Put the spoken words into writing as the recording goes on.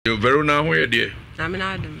You very now where dear. I'm an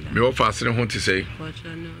Adam. Me offer say want to say.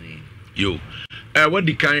 Yo. What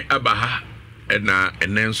the kind abaha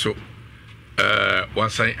and then so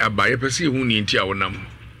was I abaye pesi hu ni ntia wonam.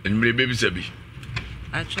 Enmire baby sabi.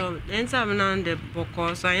 Acho, ensa mna de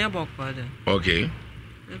boko so anya boko de. Okay.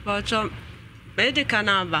 Acho me de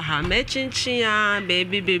kana abaha me chinchin ya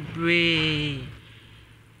baby bebre.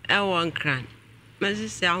 E won kran. Me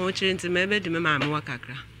sisi aho chirinti me be de me ma me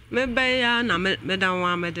wakakra. Me be ya na me dan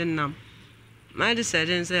wa me de nam. My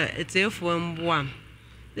decision say it's a phone boam.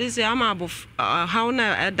 This is ama above how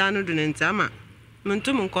na edanu do ntama.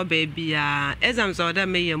 Muntum nko baby ya. Exams order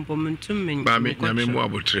me yempo muntum men. Ba me na me mu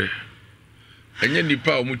abotre. Enye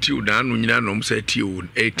nipa omuti u dan no nyina no msa tie u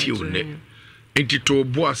ne. Enti to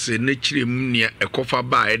boase na kirem nia ekofa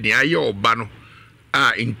ba e de aye oba no.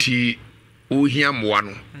 Enti ohia moa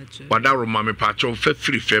no. Wada roma me pacho fa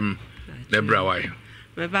free fem na bra wai.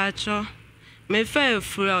 Me pacho me fa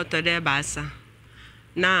free out there basa.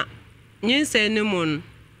 Na nyinse ni mun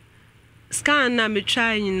scan na me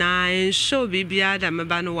try na en show bibia da me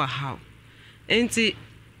ba no wa how. Enti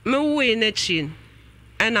me we na chin.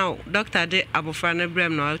 Ena doctor de abofra na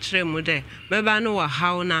brem na kire mu de me ba no wa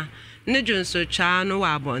how na ne junso cha no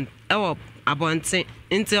wa abonten.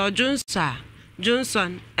 Enti ojunso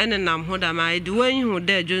Johnson enenam ho da ma de wan hu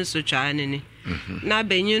da Johnson cha ni na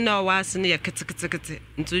benyin na was ne yeketekete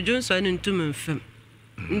nti Johnson ntum mfem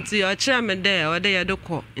nti o kira me de o de ye de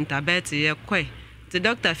ko interbet ye kwai ti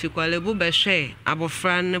doctor fi kwalebu be hwe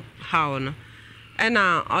abofra ne how no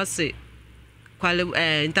ena o se kwalebu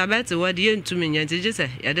interbet wo de ye ntum nya nti je se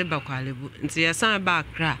ye de ba kwalebu nti ye san ba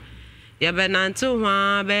kra ye be nante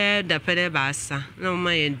ho be da pede ba asa na mo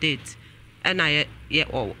ye date ena ye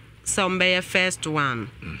o some be first one.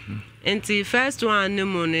 Enti first one ni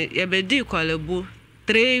mo ne ye be di kwalebu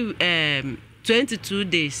 22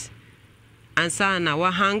 days. Ansa na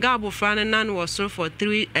wa hanga abofra ne nan was for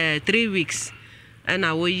 3 weeks. And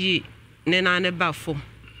I wo yi ne na ne ba fo.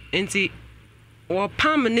 Enti wo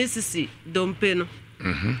pam ne sisi dompe no.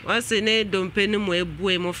 Wase ne dompe ne mo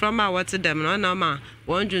ebue mo from a what dem no na ma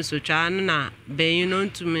won dwun so twa na ben no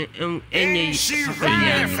ntumi enye yi.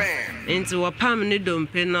 Enti wo pam ne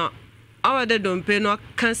dompe no our de dompe no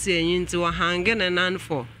kanse enyi nti wo hange ne nan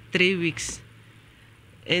for 3 weeks.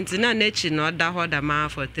 Enti na nechi no da ho da ma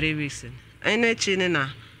for 3 weeks. Enechi ne na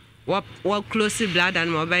wo close blood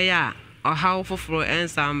and mo be ya o how foforo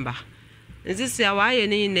ensamba. Nti sia wa ye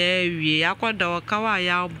ni na awie akoda wo kawa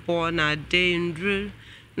ya bo na de ndru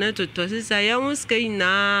na toto sisia ya muska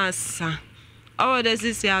ina sa. Our de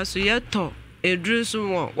sisia so ye to edru so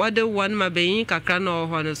mo wo de won ma beyin kakra na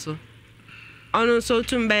ho no so. Ono so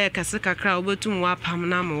tumbe ye kase kakra obetum wa pam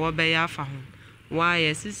na mo wo be ya afa ho. Wa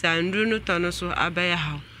ye sisia ndru no to no so abaya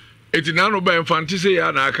ha. Eti na no ba infante se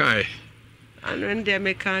ya na aka e. Anu ndi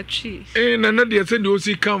me ka chi. Na de se de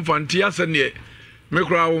osi kan fanti asa ne me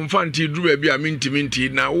kura wo mfanti duru ba bi a minti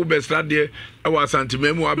na wo be sra de e wa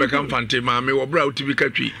santimemu wa be kan fanti ma me wo bra utibi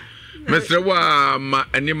katwi mesre wa ma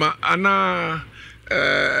anima ana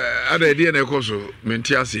ada de na ekoso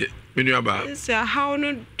menti ase menu aba se how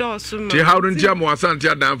no do so ma ti how no ntia mo asanti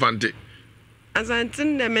adan fanti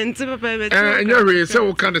asantin de menti papa be enya hwe se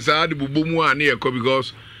wo kan de sa de bubomu a na ye ko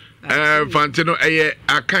because fanti no eye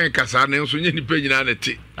akan kasa na nso nye nipa nyina na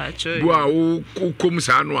ti bu a wo kom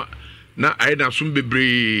sa no a na aida sum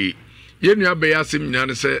bebre yenu abe asem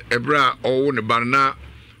nyane se ebra owo ne ban na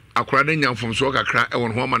akora ne nyamfom so kakra e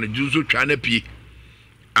won ho ma ne juzo twa na pie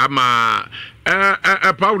ama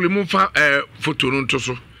Paul mu fa photo no nto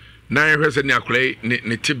so na ehwese ne akora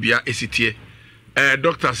ne tibia esitie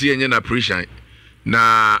doctor se yenye na operation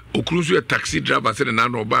na okruzu e taxi driver se na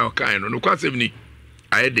no ba kan no kwa asem ni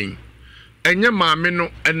ayeden enye maame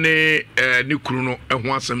no ne ne kuru no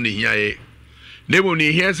ho asem ne hiaye Nebo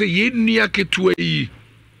ni here say ye nia ketua yi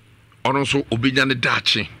ono so obenya ne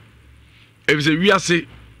dachi e say wi ase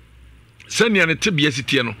sania ne tebia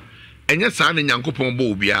sitie no enye saa ne nyankopon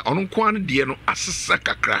bo obia ono nko an de no asesa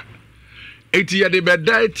kakra eti ye de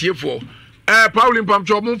beda etiefo Pauline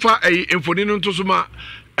Pamcho momfa emfoni no nto so ma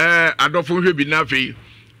adofo hwe bi na afei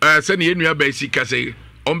sania ye nua ba sika say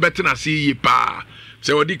on betena se yi pa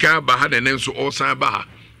se odi kan ba ha ne nso osan ba ha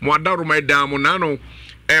mo adaro mai dan mo na no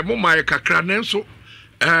mo mai kakra nenso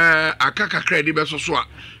aka kakra di beso so a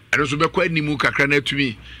eno so bekwa animu kakra na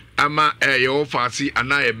atumi ama ye ofasi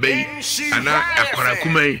ana ebei ana akwara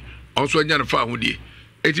kumai onso anya no fa hodie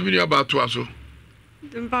etimi ni aba to aso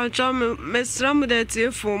mpa chom mesram de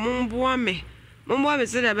tiefo mumboa me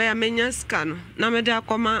se de be ya menya ska no na me de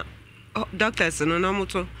akoma doctors no na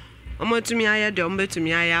moto omotumi aye de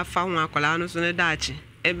ombetumi aye afa ho akwala no so ne daachi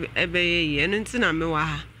ebe ye eno nti na me wa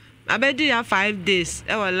ha abedi ya 5 days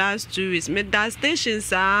our last 2 weeks me that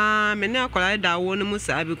stations me na akola da wo no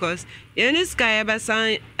musa because any sky ebe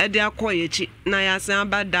san e de akoyechi na ya san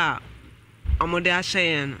bada amode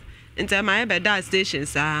ahyen nti my ebe that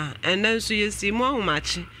stations and then so you see mo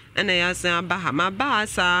ahomachi na ya san abaha ma ba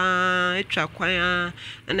sa etwa kwan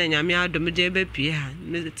na nyame adom de be pie ha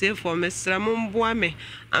me te for me sramo mboa me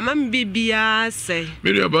ama bibia say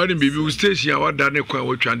me no about bibi station awada ne kwan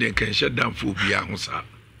wo twa de kan hye damfo bia ho sa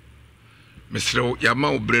Mr. Yama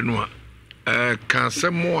Obrenua,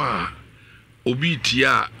 Kansemo,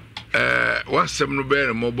 Obitia, wasem no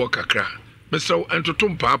bear mobile kakra. Mr.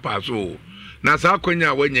 Antotum Papa, so Nasa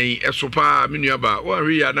Quenya when ye esopa minuaba, or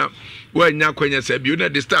Riana, when Yaquenya said, you know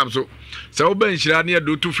this time so. So Ben Shirania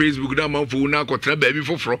do to Facebook now, Mafuna, Cotra baby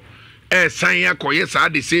for fro. Sanya Koyes are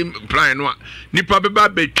the same plan. Nipa Beba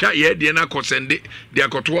Becha, ye, Diana Cosende, the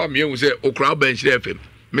Akotua Muse, Okra Bench FM.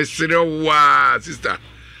 Mr. Wa, sister.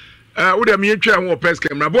 Would have me try more press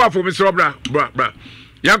camera. Boy for Miss Robra, bra.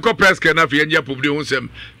 Yanko press can have Yanja Publi Unsem,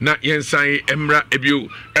 not Yensai, Emra, Ebu,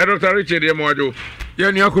 Dr. Richard Yamojo,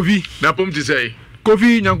 Yan Yakovi, Napum to say,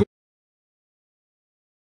 Kofi, Yanko.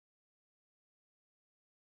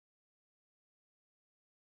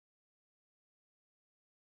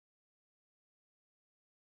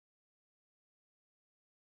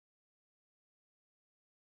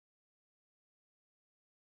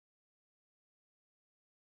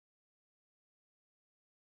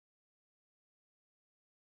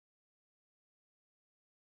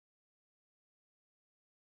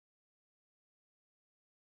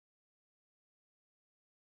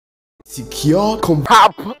 Secure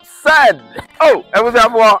Tap said. Oh, I was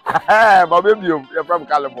my baby, you're from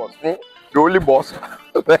Calabos. The only boss.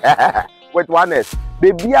 With oneness,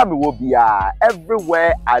 baby, I will be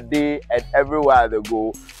everywhere I day and everywhere they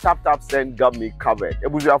go. Tap Send got me covered.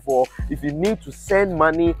 If you need to send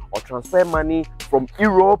money or transfer money from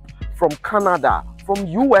Europe, from Canada, from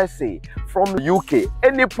USA, from UK,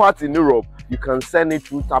 any part in Europe, you can send it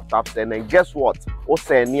through Tap Send. And guess what?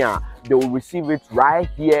 Oceania, they will receive it right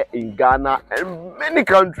here in Ghana and many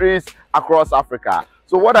countries across Africa.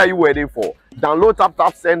 So what are you waiting for? Download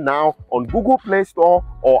Tap Send now on Google Play Store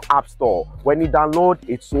or App Store. When you download,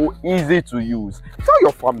 it's so easy to use. Tell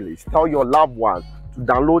your families, tell your loved ones to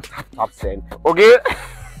download Tap Send. Okay?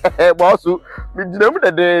 But also,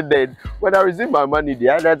 when I receive my money, the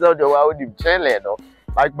other tell the world with channel,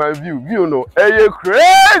 like my view, you know, hey, you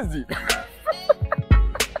crazy.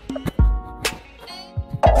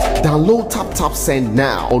 Download Tap Send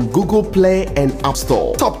now on Google Play and App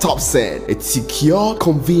Store. Tap Send. It's secure,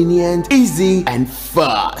 convenient, easy, and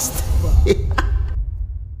fast.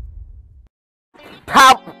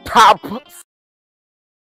 Tap.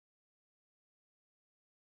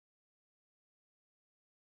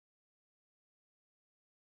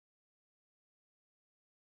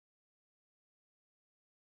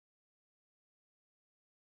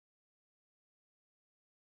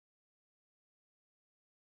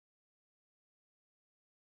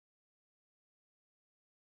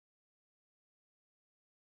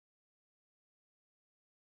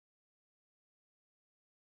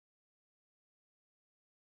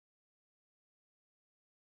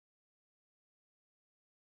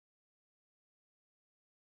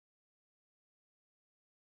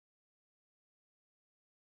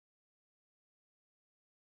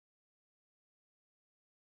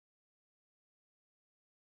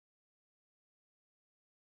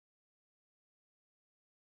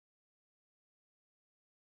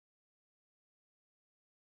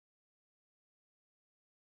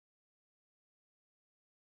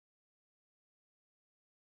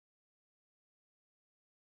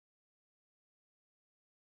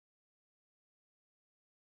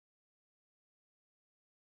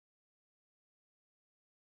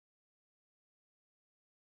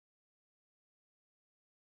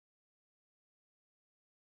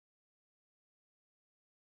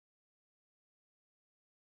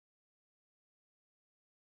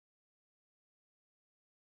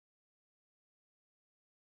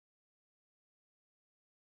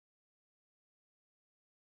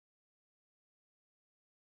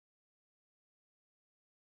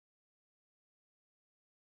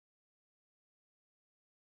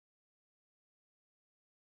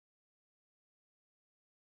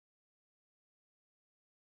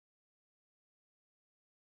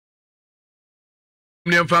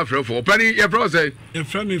 For Penny, your brother, a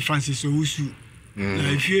friend Francis Owusu.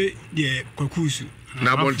 If you the Kokusu.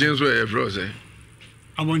 Now, Bontins were a brother.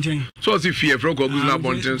 I want you. So, if you have Frog now,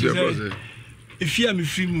 Bontins, your brother. If you are a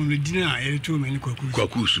free moon, dinner, I told many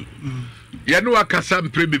Kokusu. You know, I can't some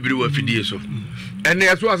pre-be brew of ideas. And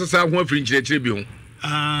as well as some one French tribune.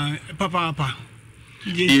 papa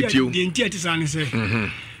the entity say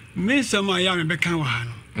me some I am become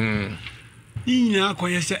one. Nina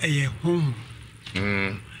koyese eye home.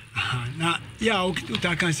 Na ya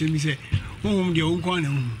I can say me say home the own corner.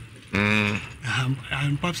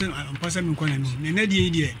 I'm passing corner. Nedi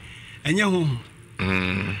idea. Enya home.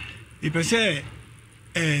 If say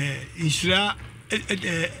Nhyira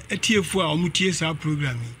etiefu a omutie sa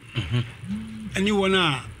programming. Anyone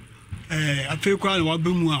I feel quite a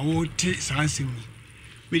wabumu a would take sansing me.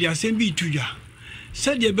 With your same be to ya.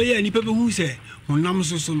 Said the bay any people who say, when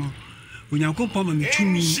Namso sono, when you come me to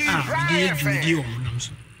me, dear video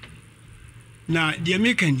Namso. Now, the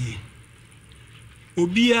American ye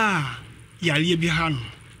Obia Yalia Bihano.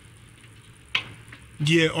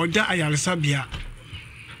 Dear Oda Ayal Sabia.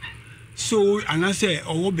 So, and I say,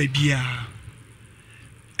 oh, baby,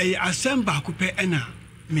 a assemble coupe enna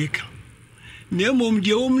make. Near mom,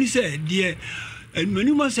 dear only said, dear, and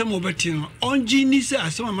Manuma Sam Obertino, on genius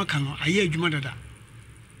as some Macano, I hear you mother.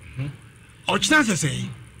 Or chance say,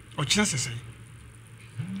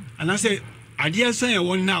 and I say, I dare say I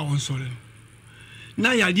want now on Solon.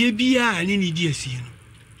 Now, ya dear be and any dear scene.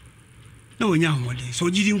 No, young one day, so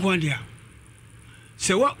didn't want there.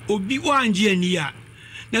 So what would be 1 year near?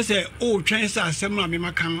 Now say, oh, transfer some of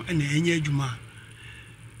Macano and the Juma.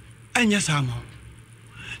 And yes, I'm on.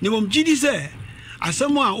 No, Giddy say, as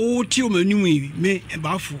someone old Tilman knew me a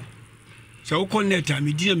baffle. So, connect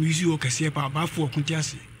me, dear Musu Casepa, baffle,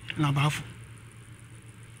 Contiasi, and a baffle.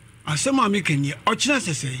 As someone making ye, or chance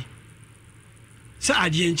to say, Sir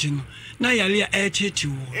Adientin, now ya lay a church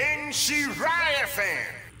you. Nhyira fan.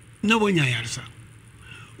 No one yarsa.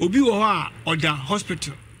 Obi or the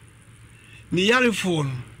hospital. Nhyira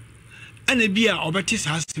phone, and a beer or Baptist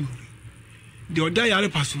has him. The Oda Yale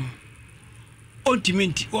person.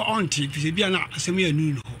 Ultimate or auntie, Pibiana, Samia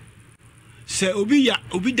Nuno. Sir Obia,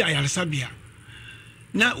 Obida Sabia.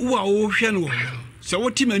 Now, who are ocean woman. So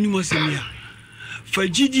what him and you must say, for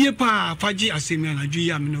GD pa, Faji Asemia, and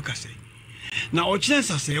Julia Minocase. Now, chance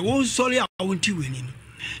I say, oh, sorry, I want you winning.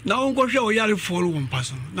 Now, Uncle Show Yari follow one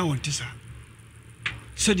person, now on Tissa.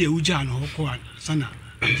 So the Ujano, Hokoan, Sana,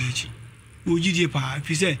 and Dichi. Ujidi pa, if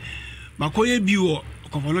you say, Makoye Bio,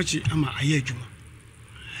 Covanochi, Ama Ayejuma.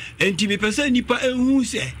 And to be person nipa who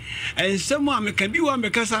say, and someone can be one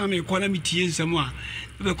because I'm a calamity and someone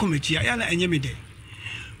the committee I and Yamide.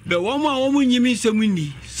 But one more woman you mean some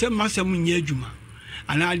windy, some master Munya Juma,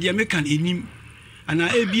 and I the American in him, and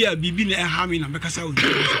I be a bibin a harming and because I would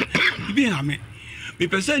be hammy. Be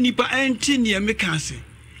person nipa and tin the Americancy.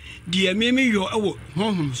 Dear Mammy, your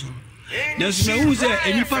home. There's no who say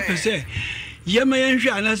any papa say, Yama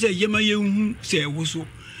and I say, Yama you say, was so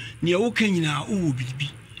near Okan now, who be.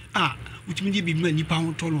 Which means be many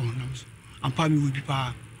pound tolerance, and Pammy will be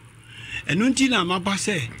pa. And until my papa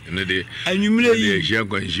say, and you may,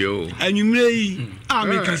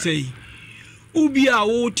 make her say, Ubi our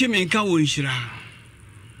old Tim and cow in Shira.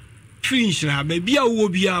 Finish her, baby, I will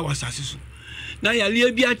be our assassin. Now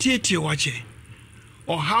you'll be a theatre watcher.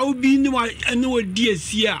 Or how be no I know dear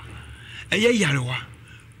Sia, a yaroa.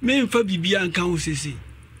 Men for Bibi and Cow say.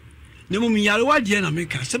 No moment, Yaroa, dear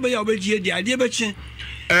America, somebody over here, the idea, but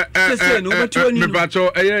me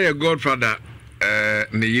bato your godfather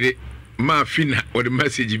Nhyira ma fina or the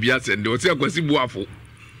message be send o se akwasi buafo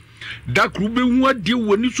da krube hu ade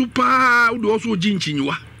woni so pa wo so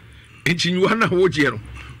ginchinwa enchinwa na wo je no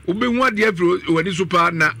obe hu ade afro woni so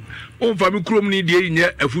pa na o fa mi krom ni de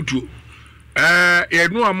nya afutuo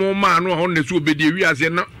enu amo ma no ho ne so obedi wi ase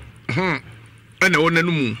na ana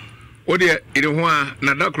wonanu mu o de ire ho a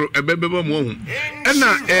na dakro ebebeba mu ohu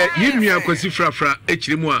na yinua akwasi frafra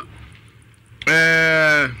ekiremu a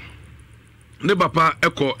ne papa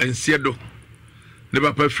eko ensiedo ne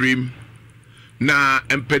papa frim na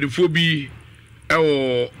empedifo bi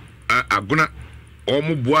ewo aguna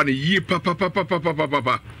omo boa ne yi papa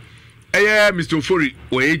Mr. Ofori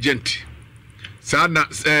o agent sana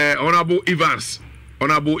honorable Evans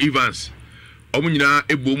omo nyina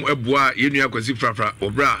ebom eboa yinua akwasi frafra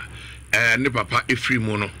obra ne papa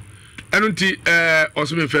efrimu no enunti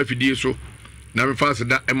osome fa fidie so na me fa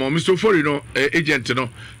seda Mr. Ofori no agent no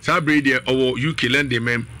sabre de owo UK lending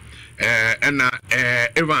mem na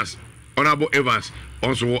Evans honorable Evans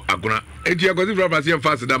also aguna enti akwasi frafra se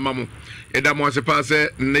fa seda mamu eda mo se pa se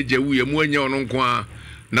nejewu ye mu anya ono nko a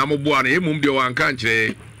na mo boa na emum de wanka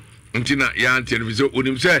nkire nti na ya antelevision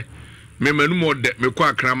onim se me manu mo de me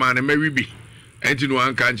kwa krama na mawibi enti no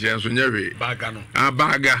anka nkire nso nyewe baga no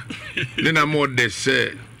baga ne na mo de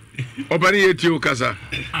se obani yeti ukasa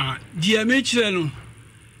dia me kire no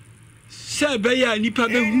se be ya nipa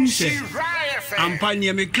be hu se ampa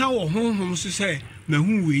ne me ka wo honhom so se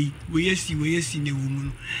mahu we yesi ne wo mu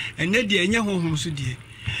no ene de enye honhom so de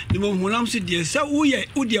ne mo honam so de sa wo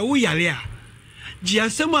yale a ji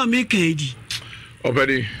asem a me kan di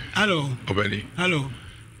Obedi hello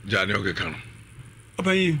Jani oke kan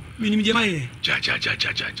Obedi minim je maye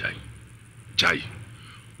jai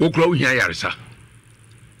wo kura wo hia yaresa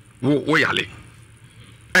wo yale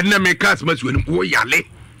enne me kas masu enim wo yale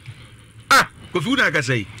ko fu na ka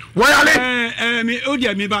sei wo yale me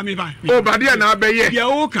odia me ba o ba dia na abeye dia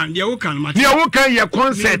wo kan ma dia wo kan ye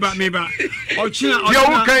concert me ba o china dia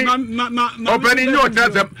wo kan openi nyo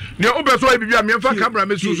tasem ne obeso bibia me fa camera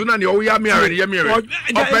me susu na ne o ya me are ye me are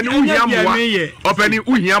openi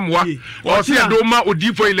uhia moa o se do ma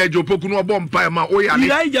odifo ilejo poku no obo mpa ma o yale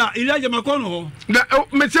Elijah makono ho na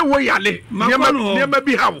me se wo yale ne ma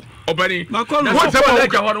bi hawo Obani Makono won se wo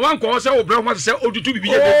ka won wan ko se wo bre ho se odutu bibi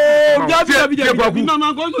je won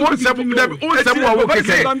se wo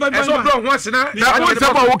keke so bre ho se na won se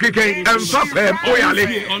wo keke emfa fem o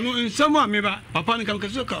yale onu nsamo me ba papa ni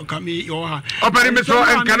ka me yo ha Obani me so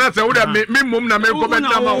enkana se wo da me mum na me ko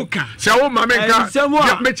betam ma se wo ma me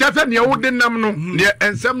nka me cha se ne wo de nam no ne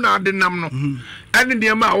ensem na de nam no ene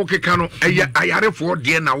de ma wo keka no ayarefo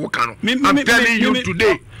de na wo ka no I'm telling you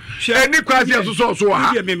today any kwasi so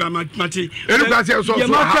ha me ba mati any kwasi so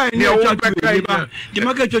ha ne wo beka ba de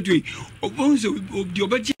maka twetwe obonzo di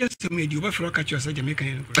obaji asem di obafra ka twasa de meka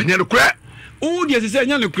yen anya no kura o di ese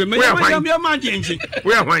anya no kura me ya ma je nche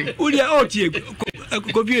we ahwan o di o tie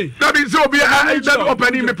ko bie that is so be that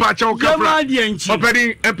opening me pa cha o ka fra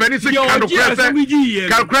opening se ka no kura se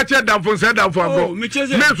calculate down for say down for bro me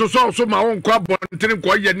so ma won kwa bontin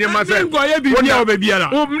ko ye ne ma se ko ye bi o be bia la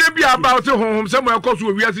o me bia ba se honhom se mo ko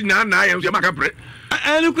so wi ase na ye so maka pre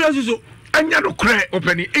ene kura so anya no kura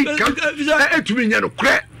opening e ka etumi nya no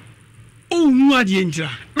kura o hu ade ntra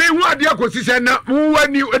me hu ade akosi se na wo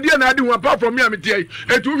wani ade na ade hu apart from me am tie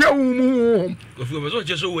etu hwe hu mu ofu so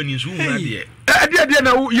che so wani su hu ade ade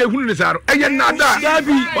na ye hu ni saro eye na da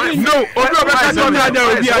no obi obeka so na da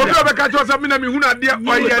obi obeka so so me na me hu na ade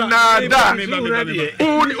oye na da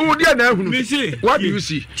o de na hu what do you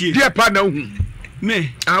see dear pa na hu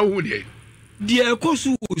me hu de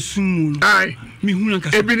ekosu osumu ai me hu na ka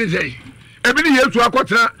ebi ni sei ebi ni yesu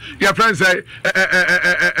akotena your friend say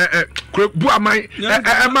bu amai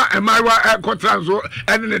ema wa akotena so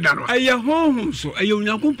ene ne da no aye honhom so aye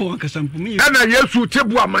onyankopon akasampo me ena yesu te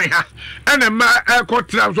bu amai ha ena ma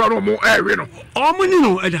akotena so no mo ewe no omuni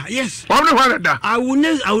no eda yes omuni hwan eda I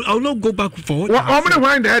will not go back for what omuni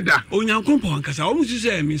hwan eda onyankopon akasa omusu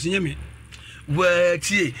say me sinya me wa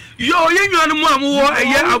tie yo ye nwan mu amwo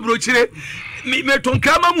eye abrochire me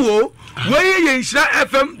tonkama mu o wey ye Nhyira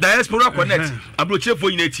FM Diaspora Connect abrochire fo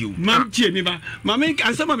unity o mam tie me ba mama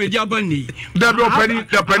ansama me dia ban ni da do pani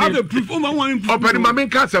the proof o ma wan proof opani mama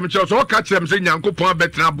ka sem che so ka kire me se nyankopon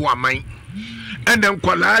betena bo aman ene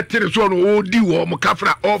nkwala tire so no odi wo mo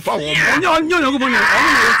kafra ofa wo mo nyankopon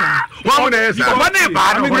wo na yesa wo na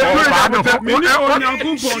ba no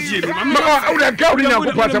nyankopon tie me mama o da ka o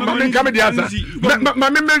nyankopon sa mama ka me dia sa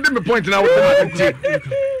mama me de me point na wo te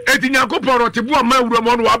eti nyankopon ro te bu ama wura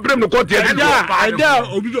mo no wa brem no ko te ada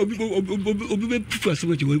obi be pufa so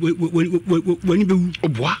wani be wu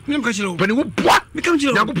obua me ka chiro pani wo bua me ka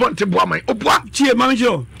chiro nyankopon te bu ama obua tie mama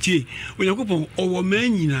chiro tie nyankopon owo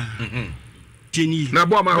manyina tieni na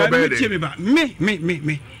bo ama ho be de tie me ba me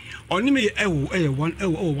oni me one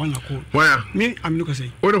accord why me am no ka say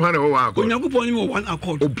o no ha na wo accord nyankopon ni me one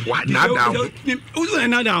accord obua na da ho o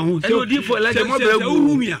na da ho so odi for like mo be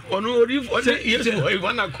gu ono odi for yes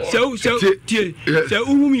one accord so tie se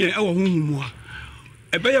uhumi e wo humu a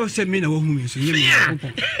e be yo se me na wo humi so nye me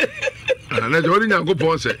nyankopon na jori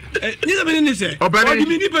nyankopon se ni se me ni se odi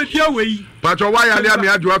mi ni pe dia we pato wa ya le ami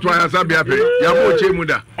ajo ato ya sabia pe ya mo che mu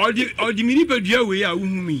da odi mi ni pe dia we a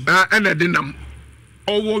uhumi ena dinam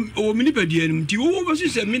owo mini pedia nim ti wo bo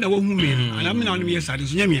se me na wo hu me ana me na no me yesade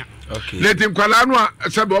so nyamia okay let him kwala no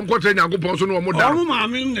se be omkotre nyankopon so no mo da o ma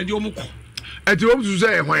me na di o mo ko eti wo su se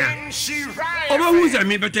e hwan ya o ba hu se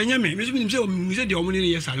me betanya me so nim se o mu se di o mo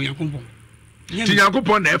ni yesade nyankopon ti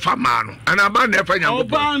nyankopon na e fa ma no ana ba na e fa nyankopon o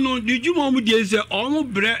ba no di djuma mu di se o mo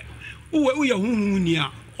bre wo ya hu ni a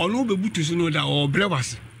ono be butu so no da o bre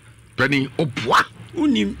wase pani o boa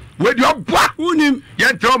unim we di obua unim ye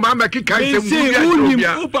tell ma ma kika se mu ya unim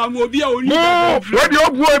o pa mo obi a oni we di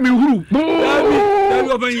obua mi huru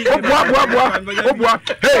obua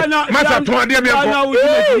hey masa to ade mi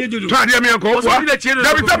enko to ade mi enko obua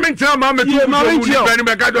da bi tamin tell ma ma tu so ni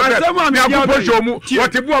me ga do mi akopo show mu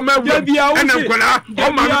what bu ma wu ena nkola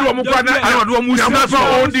o ma do mu kwa na ana do mu si so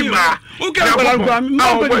o di ma o ka nkola ma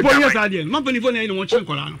pa ni fo ni sa de ma pa ni fo ni no mo chen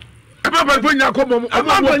nkola no Papa ko nya ko mo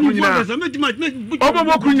kunya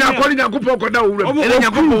mo kunya ko nya ko po ko da wura ele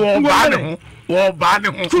nya ko wo ba ne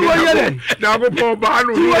ho tuwa yele na ko po ba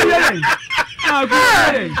no tuwa yele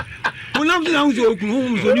unam ti na unzo okun ho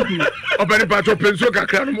unzo ni kun obere pa to penso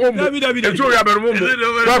kakra no mo enso ya be mo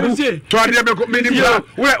ba ku to ade be ko mini bra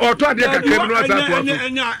we o to ade kakra no asa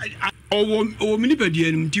to o mini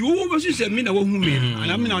pedie nim ti wo be so se mi na wo hu me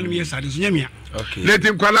ana mi na no me sade so nyamia okay le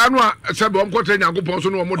tin kwala no a se be om ko tre nyankopon so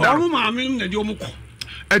no mo da o ma mi na de o mo ko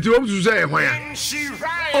eti wo su se ehwan ya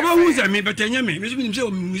o ba hu se mi betanya me so mi se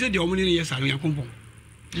o mi se de o mo ni ye sade nyankopon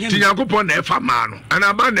ti nyankopon na efa ma no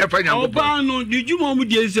ana ba na efa nyankopon o ba no di juma mu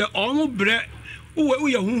die se o mo bre wo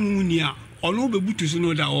ye hu ni a ono be butu so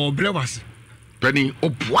no da o bre wase pani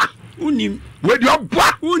oboa unim we di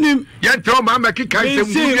oboa unim ye tell ma ma kika se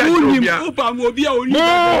mu ya unim o pa mo obi a oni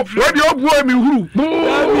we di oboa mi huru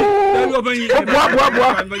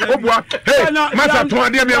oboa hey masa to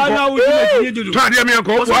ade mi enko to ade mi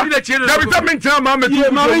enko oboa da bi ta mentina ma ma tu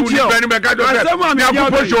mu ni me ga do me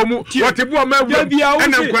akopo show mu wote bu o ma wu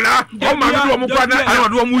ena nkola o ma do mu kwa na ana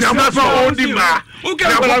do mu si na so o di ma o ke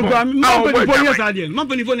nkola kwa ma pa ni fo ni sade ma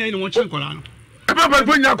pa ni fo ni no won chen nkola no papa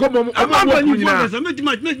ko nya ko mo mo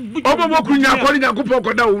kunya ko nya ko po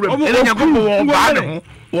ko da wura ele nya ko wo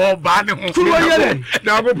ba ne ho tuwa yele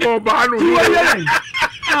na ko po ba no tuwa yele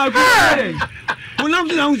unam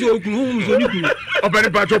ti na unzo okun ho unzo ni kun obere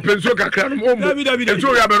pa to penso kakra no mo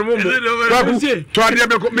enso ya be mo ba ku to ade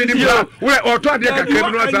be ko mini bra we o to ade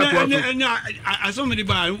kakra no asa to aso me di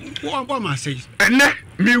ba wo ma sei ene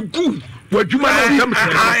mi ku wajuma na sam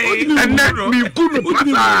ene mi ku no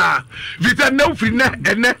pasa vita na ufri na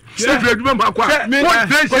ene se fri aduma ma kwa wo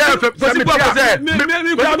dey chef se me ko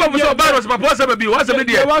so ba ro se papa se be wa se me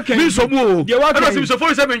die mi so mu o e se so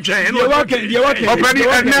for se me ntwen opani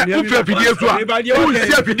ene ufri afidie so a wo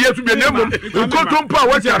si afidie so be na mom nkoto mpa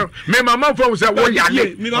wo charo me mama fo se wo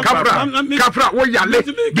yale kafra wo yale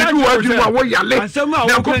bidu wa aduma wo yale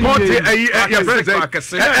na ko pote ya friend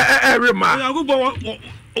rema na ko bo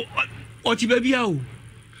o ti baby a o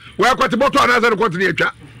we akwati boto ana se ko tini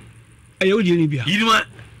etwa aye o di ni bia yirima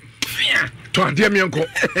to ade mi enko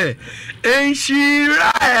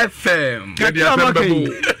Nhyira FM kati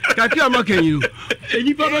amakenyi no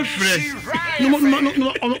eni pa be fresh no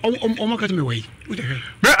o makati me wey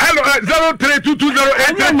hello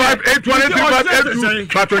 03220835813582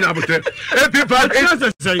 patron abote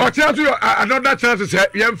 835 o chance you another chance say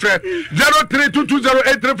yem frɛ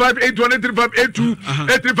 03220835813582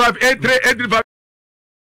 8358385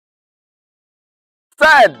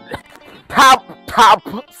 said tap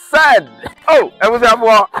said oh I was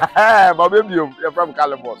my baby you're from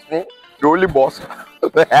Calabos the only boss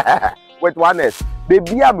with oneness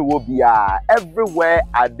baby I will be everywhere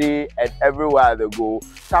I day and everywhere they go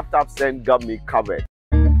tap send got me covered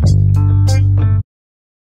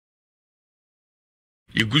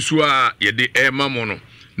Yugusua yede mamono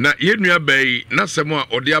na yenua bai na semo a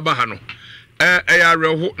ode aba ha no ya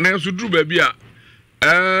reho na so duru ba bi a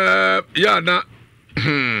ya na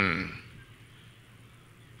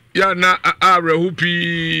ya na reho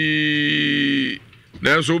pi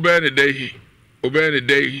na so be ne dai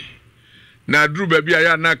na duru ba bi a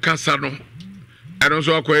ya na kasa no eno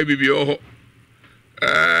so akwa bibi ho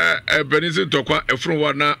benisi tokwa efro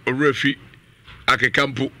wa na orafi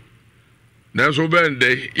akekampo na so be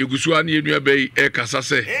ndai Yugusua na yenua bai kasa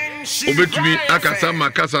se obetumi akasa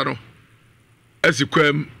makasa no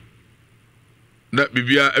asikwam na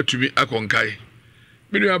bibia atumi akonkai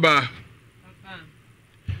binu aba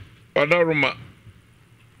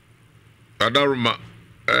adaruma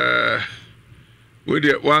we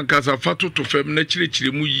de wan kasa fatu to fam na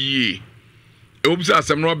chirechire mu yie obisa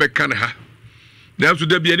asem no be kan ha na so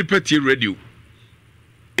da bia ni party radio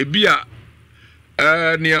ebia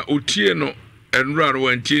nia otie no enra ro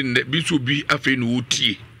wantie ne bi so bi afi no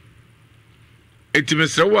otie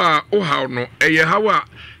etimesrewa o ha no eye hawa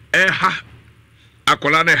ha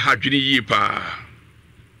akola na ha dwene yie pa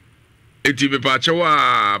etibe pa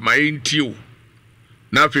chewa mai ntio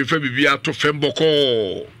na fefa bibia to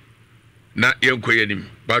femboko na yenkoyanim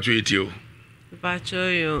bacho etio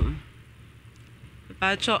bacho yo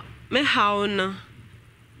bacho me hauna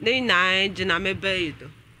nei na gina me beido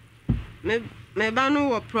me ba no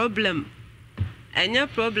wo problem enya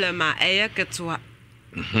problem a eye ketwa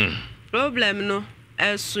problem no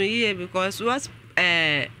esuye because what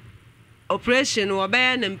operation wo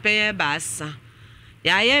be na mpeye baasa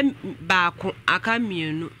ya ye baako aka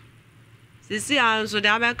mienu sisi anso de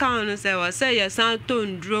abeka no se wo se ye san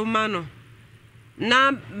tondro ma no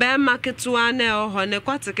na be maketwa na ho ne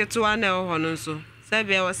kwateketwa na ho no so se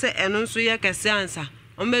be wo se eno so ye kese ansa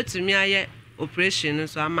o metumi aye operation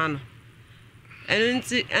so ama no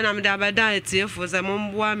nti na me da bada etiefo za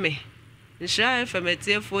momboa me Nhyira FM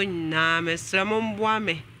etiefo nyina me sra momboa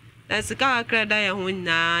me na sika akra da ye ho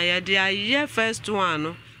nyina ye de aye first one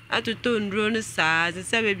no atoto nduro no saa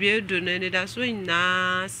se bebi edu no ne da so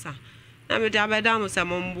nyina sa na me da bada mo sa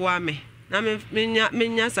momboa me na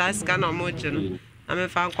menya saa sika na mo gye no na me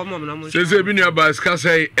fa nkomom na mo se bi nua ba sika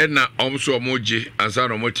sei na omso mo gye ansa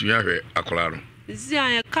na mo timi ahwe akola no zia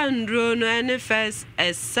ya kandro no any first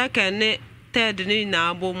a second third ni na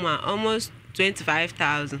aboma almost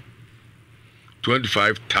 25,000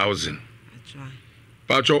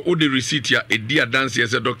 Pacho o the receipt ya edi dance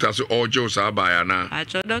as a doctor so ojo sa ba ya na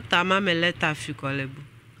Pacho doctor ma me letter fi kolebu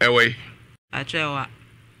ewe Pacho ewa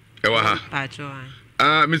ha Pacho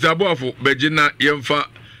Mr. Abuafo begina yemfa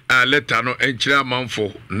letter no enchira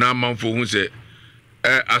amanfo na amanfo hu se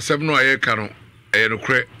asem no aye ka no e no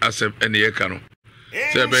kre asem ene ye ka no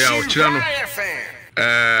se be ya o chira no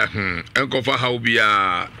enkofa ha obi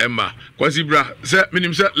a emma kwasi bra se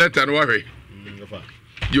minim se letter no wahwe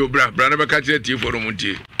yo bra na be ka chire ti for mu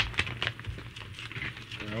tie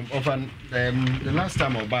often the last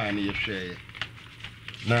time I buy any share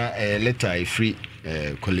na letter free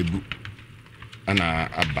kolebu ana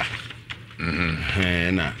abba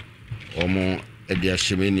na omo edia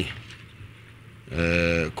shemeni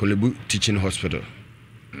kolebu teaching hospital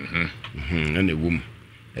na wom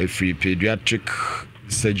a free pediatric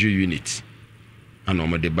surgery unit ana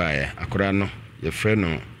omo de buy akora no ye friend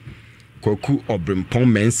no Koku Obrimpon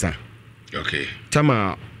Mensa. Okay.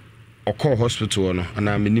 Tama Oko Hospital no and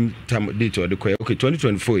I'm in time date or the okay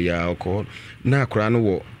 2024 yeah Oko na akora no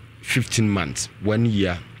wo 15 months 1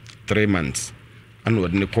 year 3 months and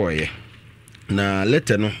what ne koye na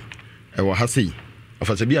letter no e wo hase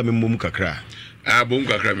afasabi a memom kakra bom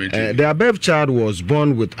kakra me the above child was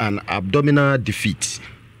born with an abdominal defect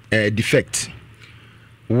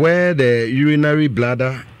where the urinary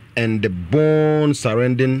bladder and the bone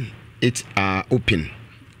surrounding it are open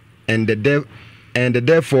and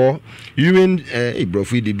therefore urine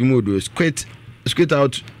squid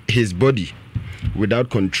out his body without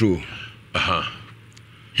control.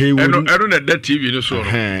 He will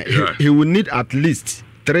he will need at least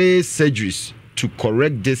 3 surgeries to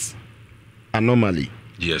correct this anomaly.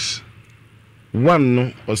 Yes.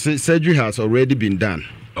 One surgery has already been done.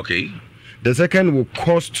 Okay. The second will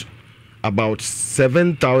cost about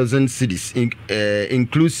 7,000 cedis,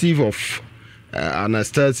 inclusive of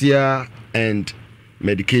anesthesia and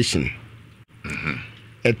medication.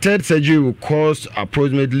 A third surgery will cost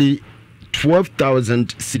approximately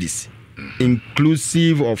 12,000 cedis,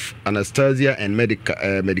 inclusive of anesthesia and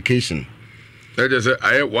medication. That is,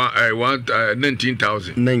 I want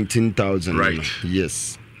 19,000. 19,000. Right.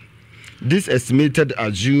 Yes. This estimated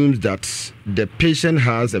assumes that the patient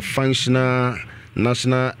has a functional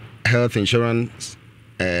national health insurance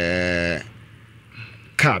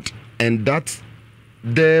card and that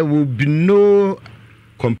there will be no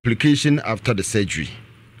complication after the surgery.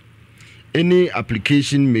 Any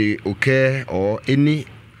application may occur or any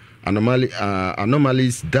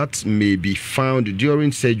anomalies that may be found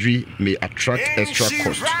during surgery may attract extra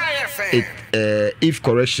cost if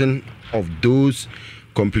correction of those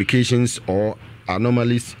complications or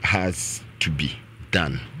anomalies has to be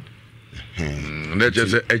done. Let's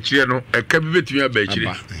just a chair no a cabin a bakery.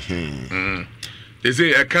 They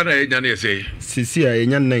say a can I say,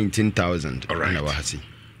 Cecilia 19,000. All right.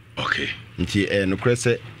 Okay. No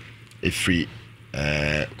cresse a free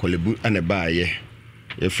Kolebu and a buyer.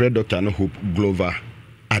 A Fred Dr. No Hope Glover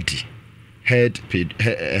Addy, head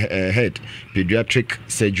pediatric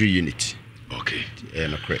surgery unit. Okay.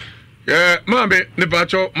 No cresse. Mammy,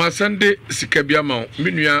 Nebacho, my Sunday Sikabiamo,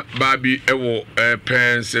 Minia, Babi, Ewo,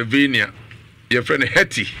 Pennsylvania. Your friend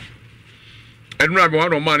Hetty. And Rabbi,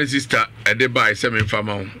 one of my sister at the buy 7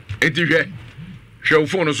 farm. Ain't you here? Show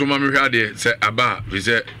phone of some mammy had it, said Abba, we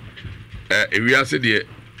said, we are said,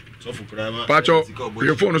 Pacho,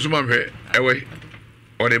 your phone of some mammy, away,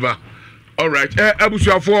 or the bar. All right,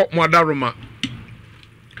 Abusa for Madaruma.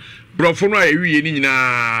 Brofona, we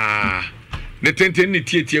na. Ne tenten ne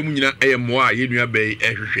tietie mu nyina eyemwa yenua bay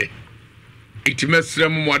ehwehwe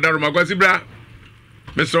itimesrem mu adaroma kwasi bra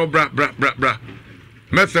mesro bra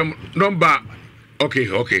mesrem number okay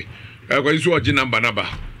kwasi so oji number number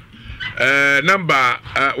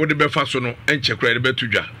wo de befa so no enche kra de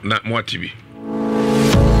betudwa na mo atibi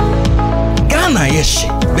Ghana yeshi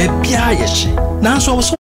be bia yeshi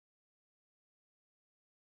nanso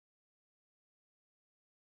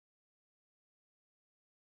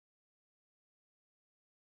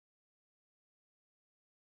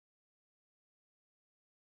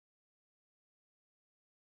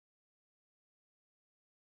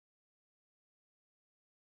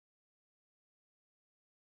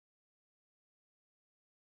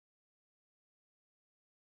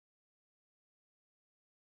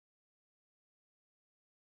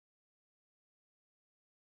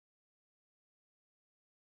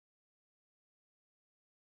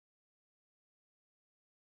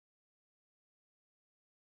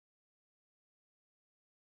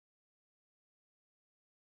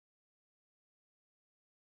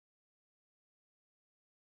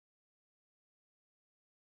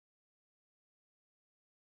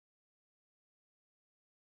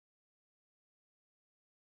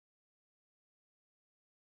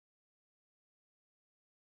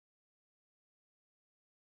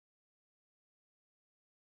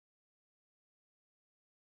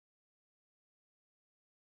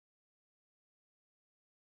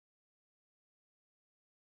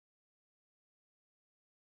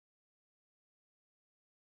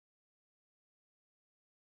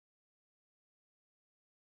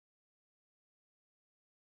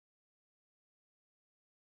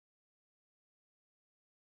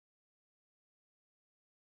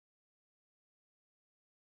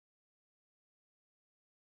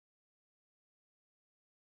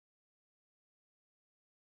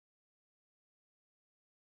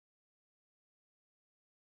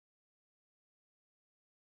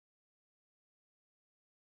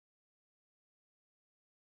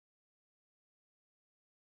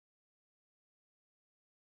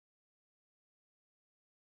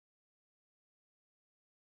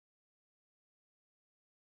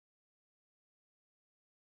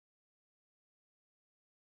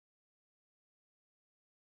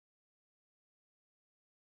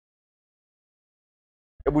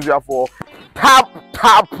Ebusiafo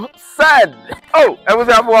tap send. Oh,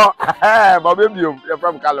 Ebusiafo, my baby, you're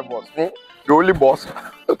from Calabos. The only boss.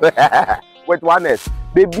 With oneness,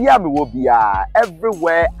 baby, I will be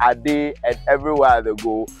everywhere I day and everywhere they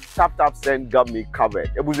go. Tap send got me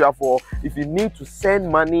covered. Ebusiafo, if you need to send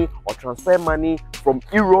money or transfer money from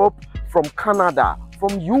Europe, from Canada,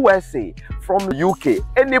 from USA, from UK,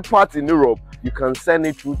 any part in Europe, you can send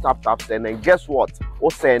it through tap send, and guess what?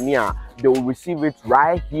 Oceania, they will receive it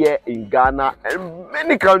right here in Ghana and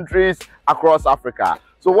many countries across Africa.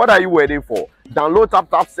 So what are you waiting for? Download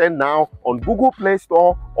tap send now on Google Play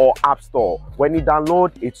Store or App Store. When you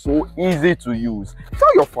download, it's so easy to use.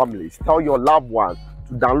 Tell your families, tell your loved ones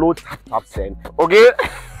to download tap send. Okay?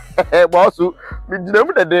 But also, when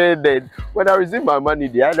I receive my money,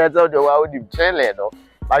 that's how the world is chilling.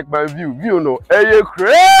 Like my view, hey, you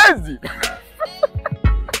crazy.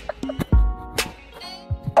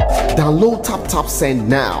 Download tap send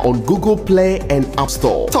now on Google Play and App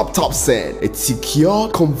Store. Tap send. It's secure,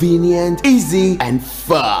 convenient, easy, and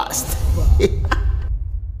fast.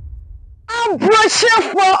 Brochure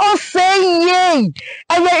for us say yay.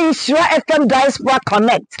 Nhyira FM Diaspora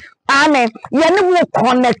Connect. Ane, yene wo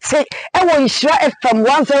connect e wo Nhyira FM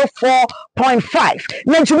 104.5.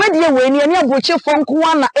 Na dwumadie we ni ene brochure for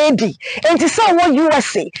nko na edi. Enti say wo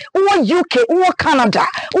USA, wo UK, wo Canada,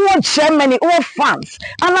 wo Germany, wo France,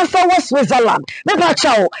 and say wo Switzerland. Me ba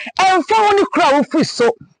cha wo, emfa woni kra wo fi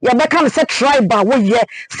so. Ya beka say tribal wo ye,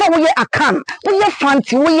 say wo ye akan, wo ye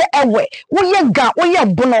fanti, wo ye ewe, wo ye ga, wo ye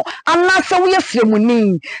bono, and say wo ye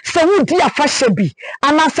fremuni. Say wo di afahye bi,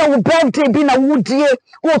 and say wo birthday bi na wo die,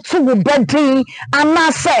 wo to wo birthday,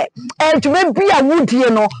 and say edwe bi a wo die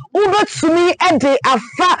no, wo betumi e de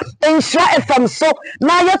afa Nhyira FM so,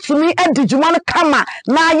 na ye tumi e de dwuma no kama,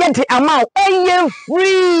 na ye de ama eye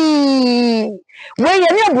free. We ye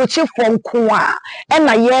ni abrochi fo nko a e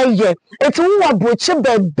na ye eti wo abrochi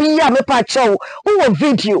ba bia me pa chew wo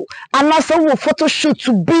video anase wo photo shoot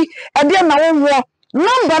to be e de na wo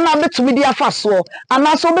number na betumi di afa so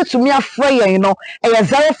anase wo betumi afre ye no e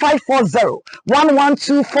 0540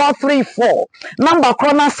 112434 number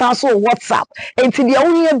corner sanso WhatsApp enti de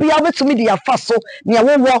wo ye bia betumi di afa so ne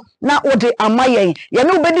wo na wo de amaye ye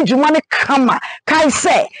no be di dwuma ne kama kai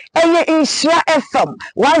se eye Nhyira FM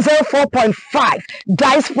 104.5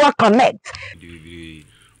 Diaspora Connect.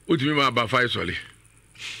 Utimi ma ba fai soli.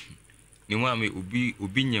 Ni mo ame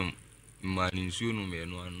obi nyam ma ni nsuo no me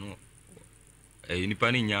no ano.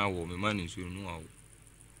 Nipa ni nya wo me ma ni nsuo no awo.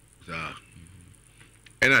 Sa.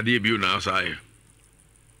 Ena de bi na asai.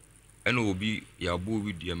 Ena obi ya bo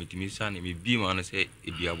obi dia metimi sa ne me bi ma no se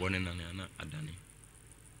edi abone na na adane.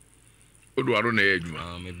 Odo aro na ye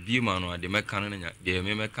adwuma. Me bi ma no ade me kan na nya de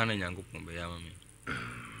me kan na nyankopon be ya ma me.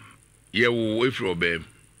 Ye wo efri obem.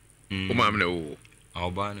 O ma me na wo.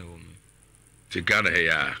 Oba na wo me. Tika na he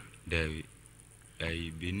ya. David.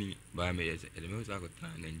 Beni ba me yes. Ele me sa ko ta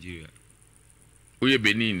Nigeria. O ye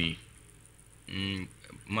Benini.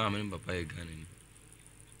 Ma me papa e Ghana ni.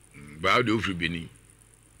 Ba de ofri Beni.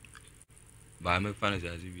 Ba me fa na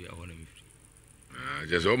sa bi a wona me fri.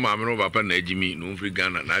 Just o ma me no papa na ejimi no ofri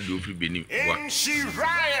Ghana na de ofri Beni. Nhyira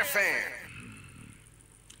FM.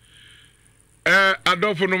 I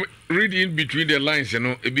don't know, read in between the lines,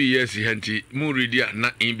 be yes, Henty, more read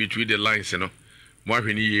not in between the lines,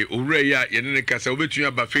 Marvin ye, Urea, Yanaka, between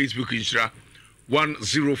about Facebook Nhyira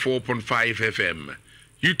 104.5 FM,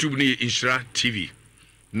 YouTube ni Nhyira TV,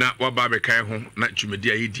 not Wababe Kai home, not to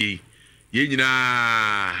media ed,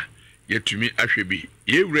 Yena, yet to me, Ashabi,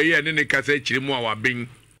 ye Rea, Neneka, Chimo, Bing,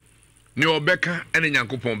 Neo Becca, and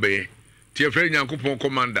Yankupon Bay, Tia friend Yankupon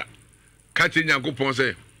commander, Catching Yankupon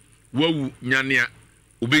say. Wawu nyania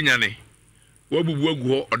obenyane wabubu agu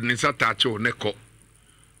ho odnisa taache o neko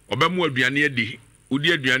obemu aduane adi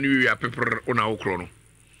odi aduane wi apeprer ona wokro no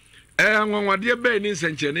anwanwade be ni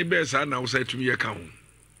nsenche ne be sa na wo sa tumi ye ka ho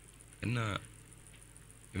na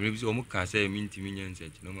emre bi so mo ka say mintimi nya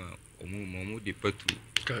nsenche no ma omo de petru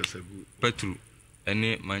ka sabu petru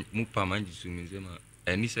ene mu pa manji su mi zema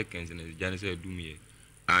any seconds na jane say adumi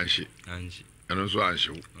anshi eno so anshi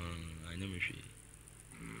anya me hwe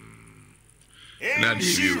na di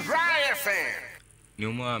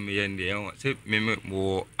no mo am ye ndi ya se me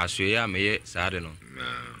wo asoya me ye saade no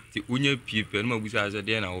ti unya pipe no mabusa za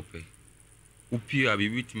de na wo pe upi a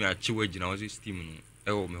bibi timi a chewa gina wo steam no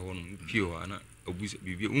e wo me ho no upi o ana obusa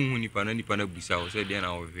bibi unhu nipa na busa wo se de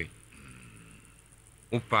na wo hwe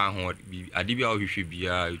upa ho bibi ade bi a wo hwe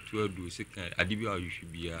bia etu adu se kan ade bi a wo hwe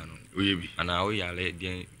bia no oye bi ana wo yale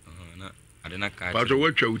de na ade na ka ba to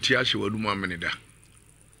watwa uti ahye wadu mu amene da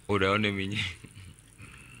o da ona menyi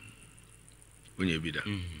onye bi da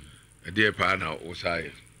a dear partner or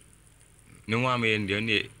side. No one may in the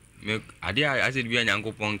only make a dear I said, be a young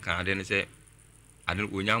upon card and say, I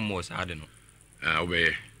don't know more sad.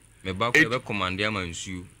 Away. Me back ever command them and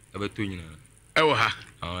shoe ever to you. Oh, ha.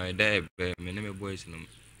 I dare my name boys in them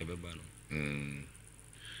ever banner.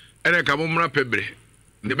 And I come on Pebre.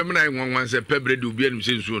 The Beman one said Pebre do be in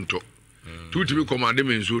soon to. Two to be commanded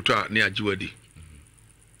in Zuta near Judy.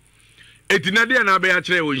 Etinadia na be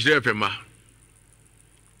actually was there for ma.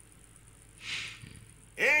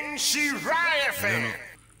 Nhyira FM.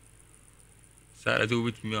 Sir, I do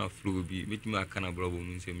with me a flu be with me a can of rubber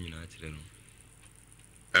means a minute.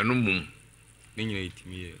 And no moon. Then you ate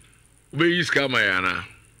me. Where is Kamayana?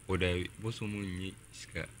 Or I was so moon,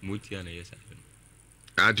 Mutiana, yes,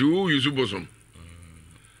 I do use bosom.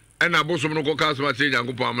 And I bosom no cast my change and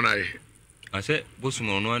go palm. I said, bosom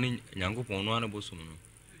on one, young upon one bosom.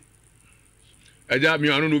 I jam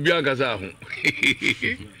you on Ubiacaza.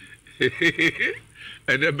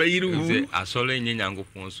 And the baby, I saw in young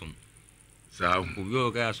upon some. So, we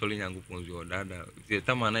all got solid young upon your dada. The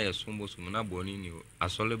Tamana is almost not born in you. I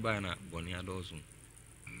saw a banner, Bonia Dawson.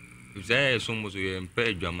 If there is almost a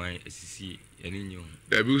impaired Jamai, SC, and in you.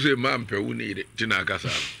 The Buse man per who need it,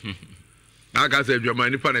 Tinakasa. Naka said your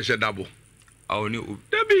money punish a double. I knew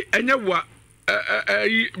there be any what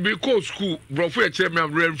because school, Brofre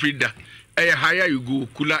Chairman Red Frida. A higher you go,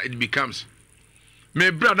 cooler it becomes.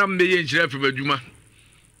 My brother may age left of a Juma.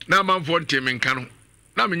 Now, man, for Tim and Cano.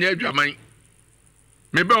 Now, me near Jamai.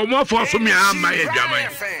 Maybe more for me, I'm my Jamai.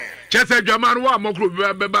 Just a Jaman, one more group,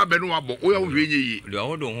 Baba Benoabo, or really. The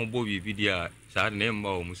old hobo video, sad name,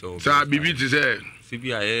 so. Sir, Bibi to say,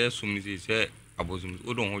 CBI, soon as said, I was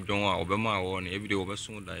Udon John Obama on every day over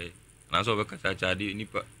soon die. And I saw a catch,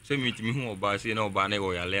 Nipper, send me to me who by saying no banner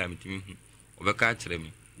or I lay me to me over catch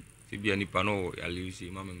me. CBI Nipano, I leave see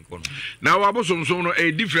Mamma Cono. Now I was some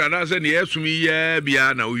a different answer, yes, to me, yeah,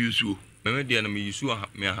 beyond now you sue. Maybe the enemy you sue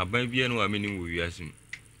me, I have been no meaning with you as him.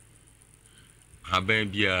 Have been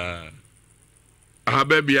be a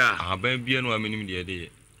baby, I have been be no meaning the day.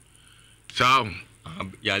 So,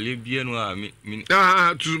 ya live be no, I mean,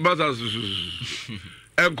 to Battles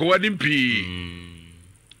and Coadim P.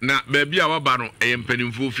 Now, baby, our banner, I am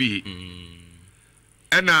penning full fee.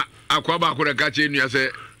 And now, Aquaba could catch in you, I say,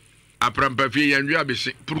 a prampafi and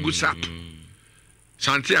Yabisi, Prugusap.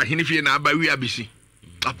 Santia, Hinifi and Abawi Abisi,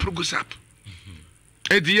 a Prugusap.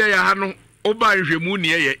 A dear, I had no Oba if you moon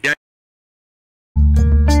ye.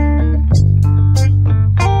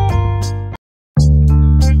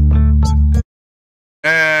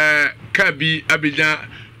 Kabi Abidjan,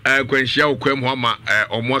 Quenchia, Quemhama,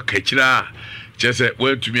 or more Kachira, just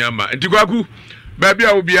went to me, Amma. And Tigaku, baby,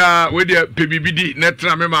 I will be with your PBD,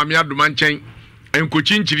 Netra, Mamma, Dumanchain, and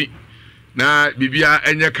Cochinchini. Na Bibia,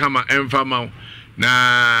 and Yakama, and Fama,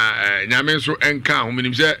 na Yamenso and Cow, when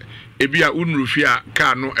he Ebia Unrufia,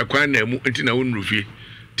 Cano, a quine, Mutina Unrufi,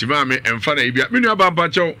 Timame, and Fana Ebia, Minaba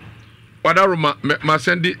Pacho, Wadaruma,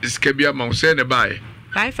 Masendi, Scabia, Mount Sene by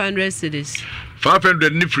 500 cities.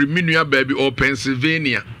 500 nifri minua baby or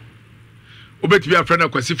Pennsylvania. Obet be a friend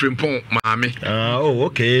of Quasifrim Pont, mammy. Oh,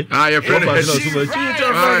 okay. Your friend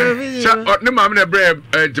no mamma bread,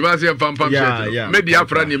 Jabasi and Fampa. Yeah, maybe a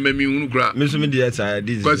friend in Memi Unugra. Miss Media,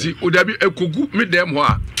 because he would have been a cuckoo mid them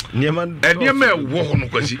what? Nearman, and near me, Wahon,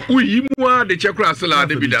 because we are the Chakra Sala,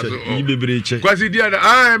 the Bidas. Quasi dear,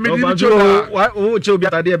 I mean, what will be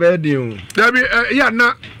a dear bed you? There be, yeah,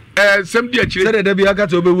 not. Some dear children, there be a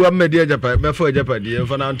cat over one media Japan before Jeopardy and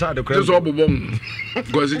for an entire crowd.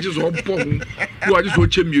 Because it is all pong. Who are just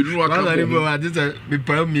watching you? No, I just be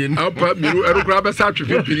permanent. I'll put you a grab a such a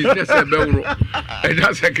feel. And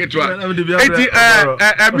that's a kid.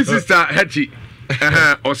 Every sister, Hetty,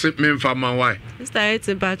 or sit me for my wife. Mr. It's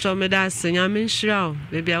a batch of medicine. I'm in Shroud.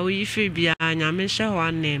 Maybe I will be a Yamisha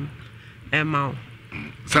one name. Emma.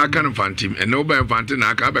 So I can't find him, and nobody found him.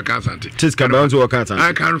 I can't find him. Just come down to a cat.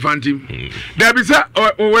 I can't find him. There is a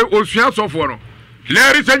or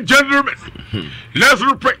ladies and gentlemen, let's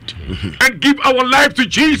repent and give our life to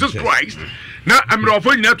Jesus Christ. Now I'm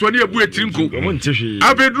offering that one year with Tinko.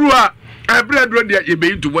 I've been through a bread run there. You're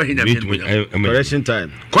being to where he correction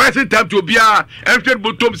time. Correction time to be a empty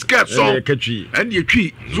bottom skirt. So, and your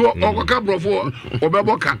tree. So, or couple of or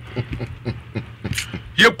Baboka.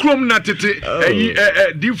 Your chrome natty,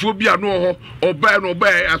 diphobia no, or buy no buy,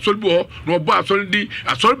 a solbo, no bar solidi,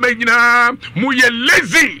 a sol magina, muy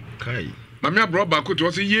lazy. Mamma brought back to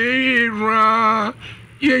us, ye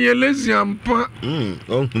lazy ampa.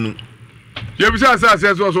 Oh, no. You have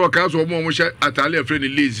said, also a council of more Italian friendly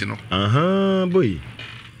lazy, no. Boy.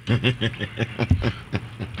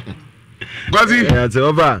 Gwazi. That's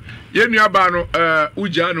over. Ye nua ba no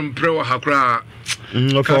uja no mpre wo hakra.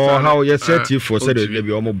 For how you set you for said there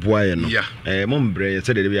be omo boy no. Mom bre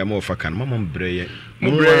said there be am ofa kan. Mom bre.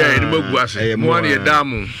 Mom bre ya ni magu ase. Mo an ye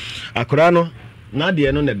damu. Akora no na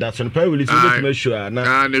de no ne da so no pra release we to sure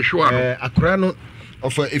na. Ne sure no. Akora no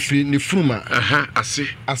of ifri ni fruma.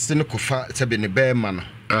 Ase no kofa sabe ne be ma no.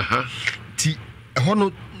 Ti ho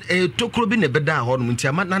no tokro bi ne beda ho no nti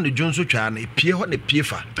ama na ne dwonso twa na pie ho ne pie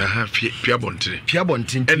fa pie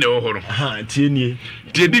bontin ene ho ho no tie nie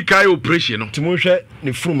tie di kai operation no ti mo hwe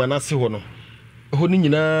ne fruma na se ho no ho ni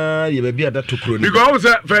nyina ye ba bi ada tokro ni because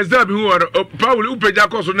first day bi hu Paul upeja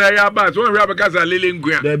koso na ya ba so hwe abeka sa lele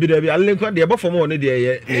ngua da bi alenkwa de bofo mo ne de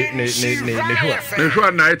ye ne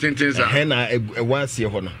hwa na itintin sa he na ewanse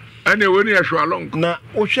ho no ane woni ehwa long na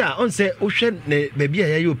ohwa on se ohwe ne ba bi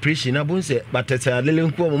ya operation na bon se batata lele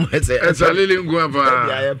nko mo se esa lele ngua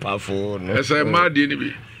ba ya pafo no esa ma de ni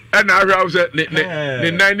bi ena ahwa se ne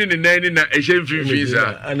 9 na ehye mfimfin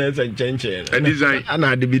sa ana se chenche a design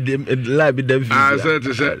ana de bi la bi dem so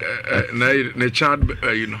to say na child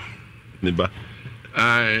you know ne ba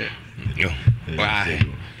yo why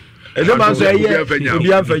Edo man so obi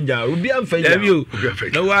anfanya yo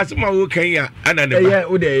na wa asema wo kan ya ana ne ba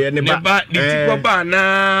o de ye ne ba ni ti ko ba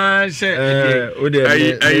na se o de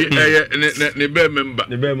ne be member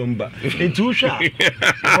etu hwa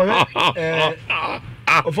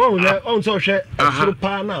ofo na on so hwe afro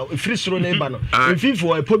pa na free soro ne ba no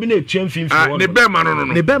mfimfo e po bi na etua mfimfo ne be ma no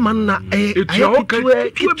ne be ma na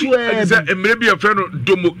kitu emre bi afre no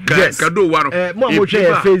domo kado wa no mo mo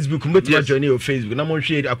hwe Facebook mbeti ma join your Facebook na mo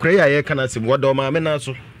hwe akora ya ye kana sim wodo ma me na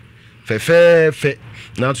so fe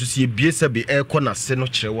na so si ebie se be e ko na se no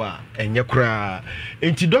kirewa enye kora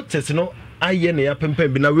enti doctors no aye ne ya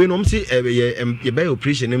pempem bi na we no msi ye be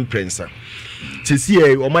operation in prensa tisi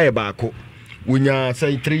e o ma ye baako Unya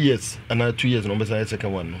say 3 years and 2 years no be say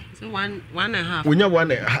second one no. So 1.5. Unya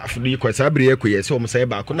 1.5 di kwa sabri e koye so mo say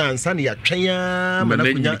ba ko na ansa na ya twan ma na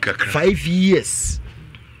kunya 5 years.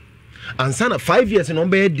 Ansa na 5 years no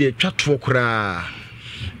be de twato kora.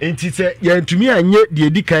 Enti se ya ntumi anye de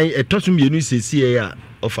edi kan etoso mienu sesi ya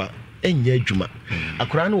ofa enya adwuma.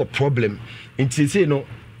 Akora no problem. Enti se no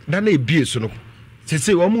da na ebie so no.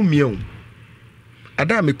 Sese wo mu mie o.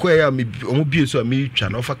 Ada me koya me omo bie so me twa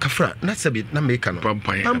na ofa kafra na sebe na me ka no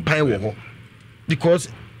pampan wo ho because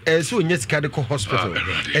so onye sika de ko hospital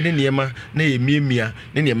ene niema na emiemia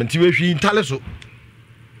ne niema nti we hwi ntale so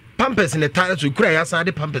pampers ne tale so kura ya san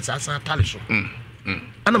de pampers asan tale so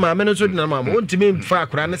ana ma me no so dina ma ontimi mfa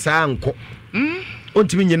akura ne saa anko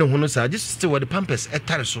ontimi nye ne ho no saa just still with the pampers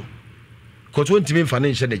tale so ko to ontimi mfa ne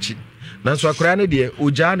nhye na chi na so akura ne de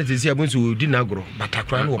oja ne tesi abunso odi na agro but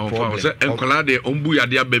akura ne wo problem so enkola de ombu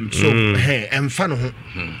yade abem so emfa no ho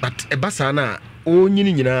but ebasa na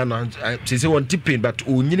onyini nyina na tesi won tipin but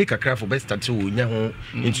onyini kakra for best start onya ho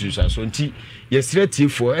introduce so nti yesre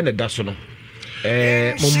tifo ene da so no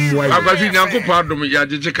momwa abazi nyankopa adom ya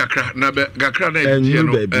jeje kakra na be kakra na eje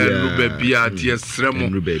no be bia tie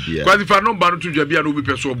sremo kwazi fa number no tudwa bia no bi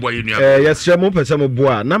peso obo ye nua yesre mo pese mo bo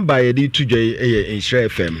a number ye di tudwa ye Nhyira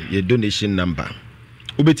FM ye donation number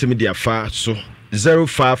ubetimi dia fa so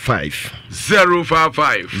 055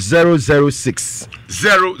 006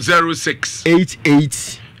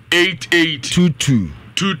 88 22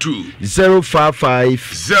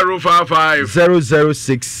 055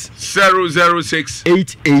 006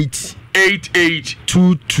 88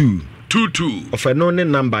 22 of a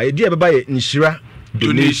known number e dia beba ye Nhyira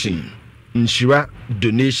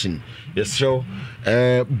donation yes so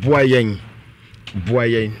boyen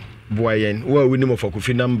wa wini mo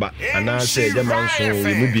fakofi number ana say jama nso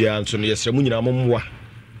we mu bia nso no yes mu nyina momwa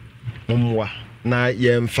na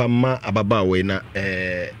ye mfama ababa we na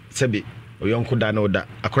sebe oyonko da na oda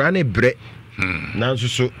akora na bre na nso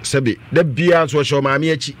so sebe da bia nso hwo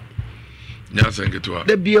maame achi nya sengeto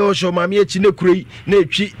da bia hwo maame achi na kurei na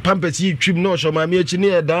etwi pampers yi twim na hwo maame achi ne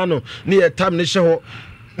ye da no ne ye tam ne hye ho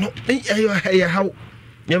no ayo how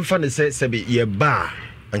yemfa ne sebe ye ba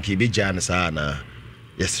anke be ja na sa na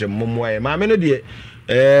yesre momwa maame no de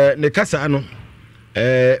ne kasa no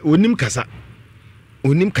onim kasa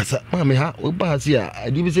maame ha oba si a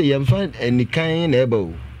adi bi se yemfa enikan na eba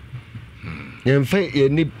o yemfa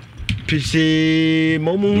ni pise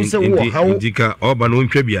momun se wo ha indika oba no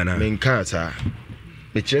ntwa bia na menka sa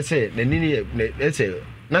me kire se na nini ese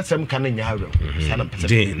na sam kan nya ha sana pese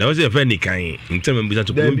de na wo se fa nikan ntem mbuza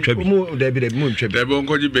to ntwa bi mo de bi mo ntwa bi de bo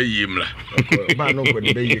nkoji be yi mla ba no ko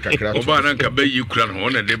de be yi kakra oba na nka be yi kura no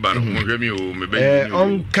na de ba no mo hwemi o me be yi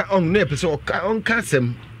on ne pese on ka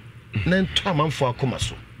sem na ntwa manfo akoma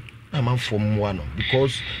so na man from one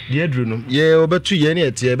because the edru ye obetu ye ne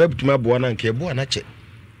etie ebetuma boa na nke boa na che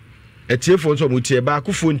etie fo so mutie ba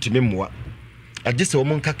akufo ntimi moa agese wo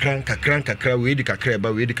mon kakra we di kakra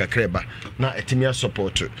ba na etimi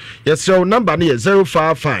support yes so number ne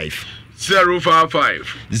 055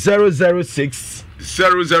 006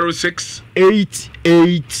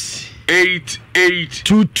 88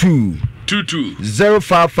 22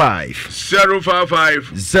 055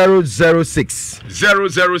 006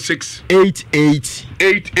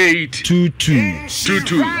 88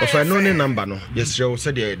 22 of I know the number no yes you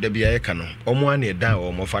said the bia ka no omo ane da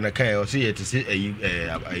omo fa na kan o se ye te se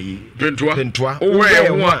pentwa o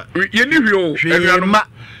ye ni hwe o enuanoma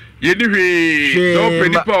ye ni hwe do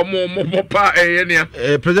pedipa omo pa enia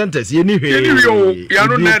presenters ye ni hwe ya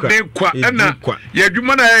no na de kwa na ye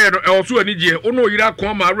adwuma na ye no so ani je ono yira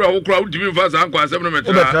kwa ma re ho kura udimi fa sa kwa asem no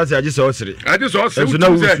metra o metra se age se osire na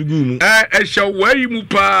wo sugu mu ehya wai mu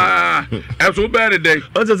pa eso be dey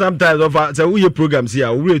also sometimes of say we programs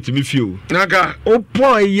here we rate me feel naka o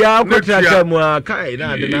point ya kwatra kam kai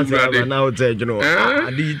na de na o te you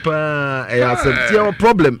adi pa asem tie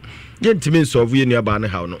problem gentimi solve ye nuaba ne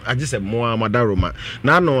haw no age se mo amadaroma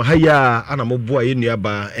na no haya ana mo boa ye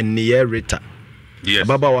nuaba enne ye reta yes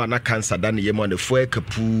baba wa na cancer da ne ye mo ne fo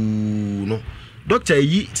ekapu no doctor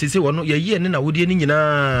yi sese wono ye yi ene na wodi ni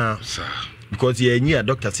nyina sir because ye nyi a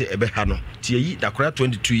doctor say ebe ha no ti yi dakora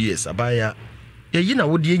 22 years abaya ye yi na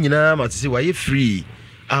wodi nyina ma sese wa ye free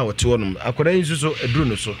a wote wono akora yin so eduru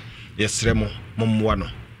no so ye sere mo momoa no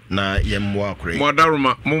na yemwa kure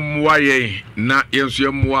modaruma mumwa ye na yenso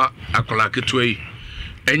yemwa akola ketoi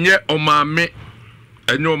enye omame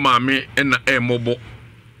ena emobo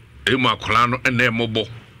emu akola no ena emobo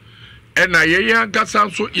ena ye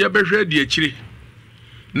agasa so ye behwe di akire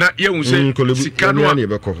na ye hu se sika no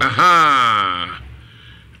aha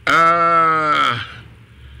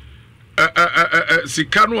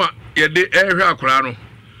sika no ye de ehwe akola no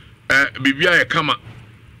bibia ye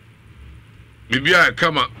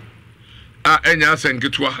kama a enya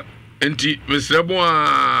asenketwa enti mesrebo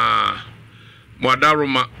a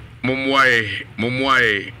modaruma mumwae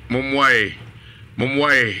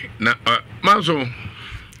na manso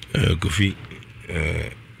kofi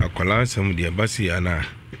akola sam de basi ana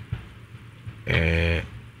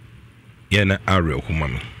yana are huma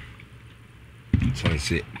me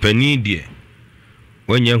sanse pani de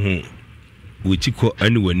wanya hu wuchiko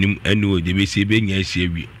ani wanim ani wo de besi be nya sia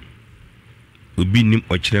wi obi nim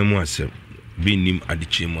okire mu asem bi nim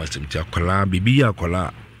adiche mu asem ti akola bibi ya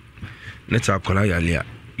akola neta akola yale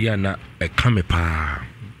ya na ekame pa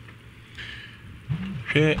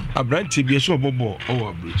hwe abranti bi so bobo o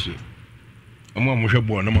abruchi omo amohwe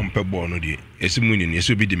bo na mampe bo no de esimu ni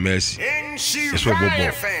eso bi di mercy eso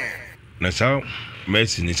bobo na sa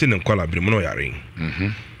mercy ni se ne kola bi mu no yare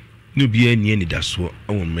no bi ani daso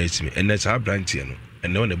o mercy me na sa abranti no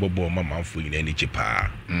ene o ne bobo mama amfo nyina ni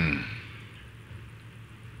chipa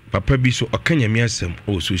papa bi so okanyame asem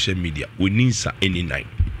o social media oninsa any night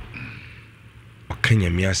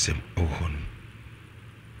okanyame asem o hon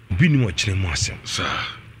bi ni mo kire mo asem sa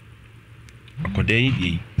akodan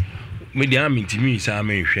yi media amintimi sa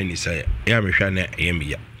menhwe ni sa ya mehwa na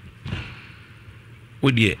eyemya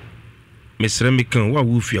odie mesra mekan wa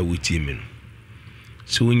wo fia wo tie me no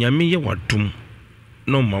so onyame ye wadom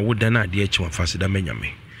no ma wo da na ade achi wafaseda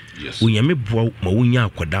menyame yes onyame boa ma wonya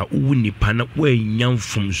akoda wo nipa na wo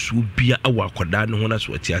anyamfom so bia awa akoda ne ho na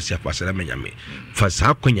so ati ase afaseda menyame fa sa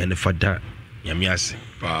akonya ne fada nyame ase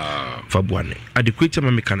fa boane adekwete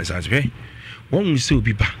ma meka ne sanse hwe won se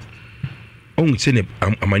obi ba on se ne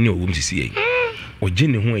amane o wom sisi yi oje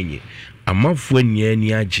ne ho anyi amafo ania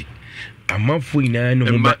ni age amafo ina ne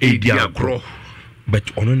ho ba edi agro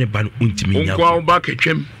but ono ne ba no untimi nya ko on ba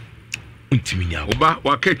ketwem untimi nya oba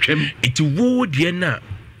wa ketwem iti wo de na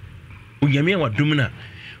onyame wadom na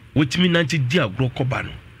wotimi nanti di agro koba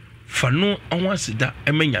no fa no onwa sida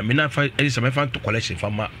emanyame na fa elisa me fa to collection fa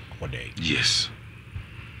ma kodai yes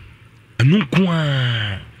anu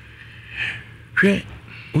kwa hwe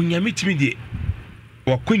onyame timi de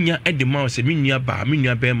wakonya edema se menua ba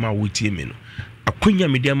menua be ma wotie me no akonya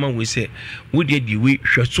me de ma we se wo de di we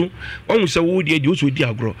hweso won se wo de di wo so di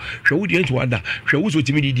agro hwe wo de nti wada hwe wo so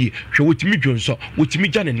timi di hwe wo timi dwonso wo timi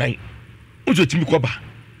gane nan wo so timi koba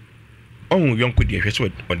on yonko de hweso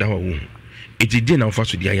oda wo eti de na fa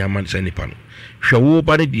so di ayaman se nipa no hwe wo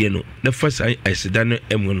ba de no na fa sai aisida no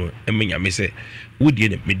emu no emenya me se wo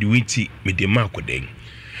de me de wenti me de ma kodan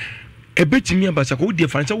ebetimi abasa ko de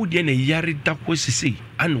fansa wo de na yare da ko sisi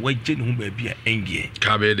an waje ne ho ba bia engie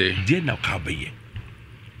kabede de na kabeye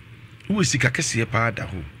wo sika kese pa da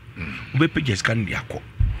ho wo be pege scan de akọ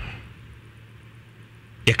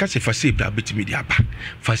yɛka sɛ fase bra bɛtumi de aba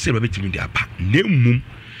fase bra bɛtumi de aba na mmom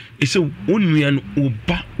ɛsɛ onua no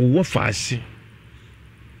oba wɔ faase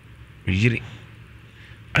yiri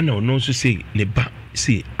ana ɔno nso sɛ ne ba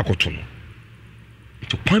sɛ akɔto no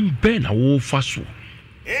to kwan bɛn na wɔfa so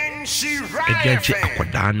ɛde agye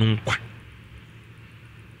akɔdaa no nkwa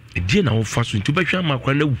ɛdeɛ na wɔfa so nti wobɛhwɛ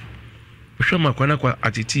amakwa no awu wobɛhwɛ amakwa no akɔ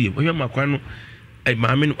ateteɛ wobɛhwɛ amakwa no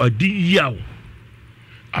maame no ɔde yiaw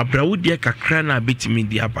abrawo deɛ kakra na bɛtumi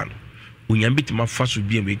de aba no onyam bɛtumi afa so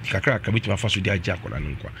bia kakra ka bɛtumi afa so de agye akɔdaa no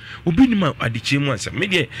nkwa obi nim adekyerɛ mu ansɛm me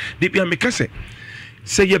deɛ de bia meka sɛ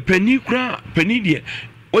yɛ pani kora pani deɛ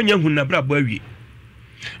onya hu na bra bɔ awie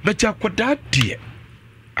bɛti akɔdaa deɛ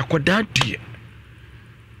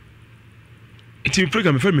iti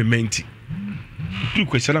program fe me menti tu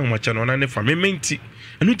kwesala ngwacha no na ne fa me menti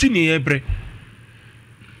anu ti ne yebre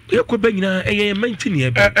ye ko banyina ye menti ne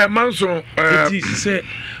yebre manso iti se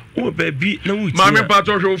o ba bi na wuti ma me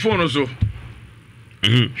pato hwe phone so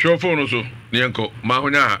hwe phone so ne enko ma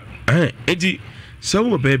honya iti se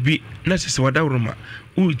o ba bi na se wada woroma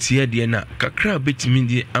wuti de na kakra betimi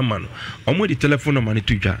di ama no omo di telephone number ne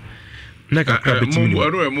tudwa na kakra betimi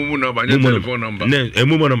mumu na ba telephone number na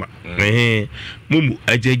mumu number mumu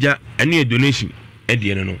ajeja ani donation e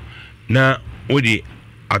de no na odi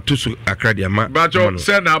atoso akra de ama bacho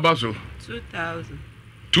send na abaso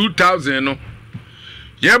 2000 no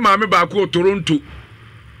ye ma me ba ko Toronto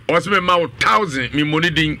o se me ma 1000 mi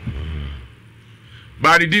money din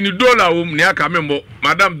ba di ni dollar wo ne aka me mbo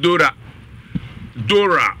madam Dora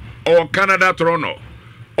or Canada Toronto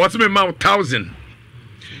o se me ma 1000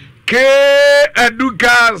 K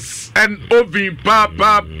Edugas and Ovi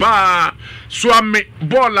pa swami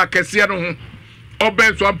bola kese no ho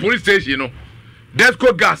oben so police station no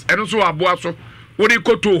Desco gas and so aboa so wodi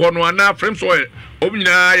koto ho no ana frame so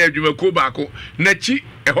obnyina ya dwumako baako nachi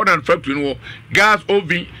e hodan factory no gas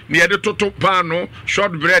oven ne yede toto pan no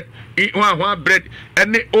short bread hwa bread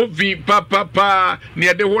ene oven pa ne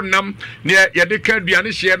yede honam ne yede ka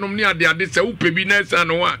aduane hye nom ne ade se upebi na sa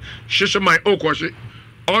no a hyehye man okohye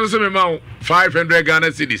on se me ma 500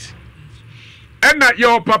 Ghana cedis ena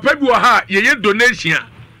your papa bi wo ha ye donation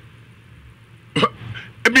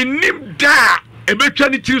ebi nim da ebetwa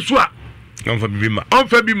ni tiri so a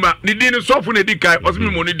onfa bi ma ni din sofo na di kai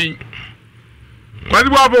osimi mo ni din kwadi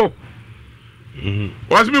babo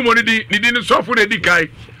osimi mo ni din sofo na di kai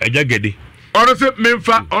ajagede ono se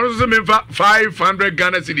memfa 500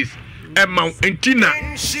 Ghana cedis emma entina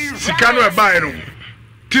sikano e bae no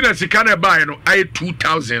tina sikano e bae no ai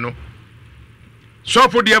 2000 no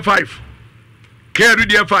sofo dia 5 keru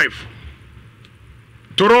dia 5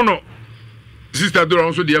 Toronto sister Dora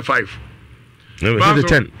also dia 5 no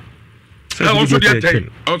 10 also dia 10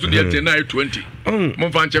 also dia 10 na 20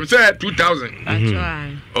 mon fan chem say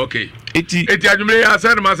 2000 okay eti adwumre ya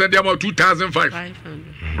say na say dia 2500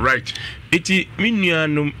 right eti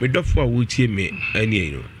minuanum medofo a wotie me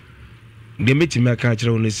ani no de metimi aka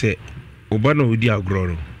kire woni say oba na odi agro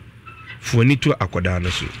no fuani to akoda no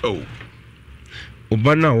so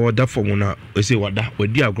oba na wo da fo mu na o say wada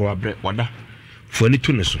odi agro abre wada fuani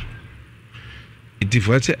to ne so iti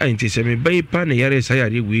fate ainti se me bai pa na yare sa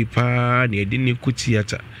yare wi pa na edi ni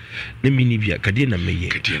kutiata na mini bia kade na meye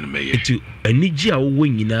iti aniji a wo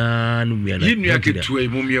nyina no mia na yinu aketu e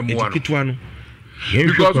mu mia mu ano ketu ano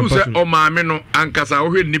because who say o maame no ankasa wo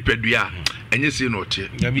hwe nipadua enye se no tie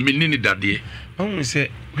minini dade on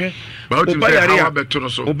se hwe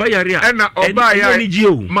oba yare a na oba yare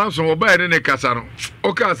manso oba yare ne kasa no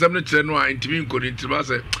o ka asem no kire no a intimi nkoni ntiba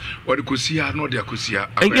se wo de kosia no de akosia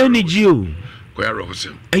enye ni gio Koyaro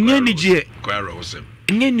hosem. Enye nije. Koyaro hosem.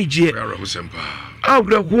 Enye nije. Koyaro hosem pa.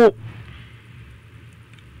 Agro.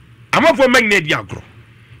 Amafo magne di agro.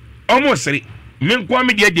 Omo sere. Menkwa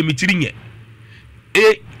me de mitiri nye.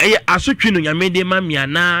 Asotwe no nyame de ma mia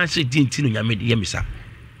na se dinti no nyame de yemisa.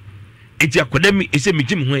 Eti akoda mi ese mi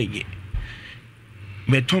gim ho enye.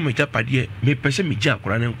 Me to me tapade me pese mi gya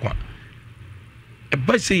akora ne nkwa. E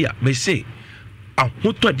ba se ya me se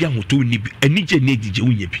ahoto de ahoto ni bi anije ne dije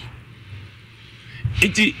unye bi.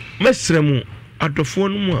 Iti mesremu adofo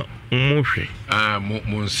no mu a mo hwe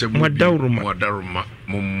mo nsem modaruma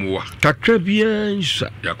momwa kakra bia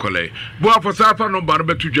nsa yakole bo afosafa no ba no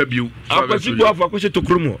betudwa biu akwasi bo afo akwese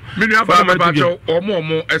tokromo minu aba ba cho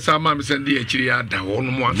omo esa ma me sende akiri ada wo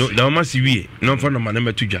no mo ase no da ma si wie no fa no ma na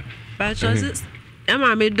betudwa ba cho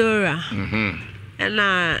ema me Dora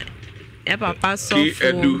na e papa so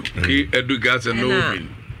ki edu gas and oven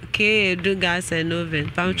ke do gas and oven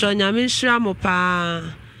pam cho nyame hira mo pa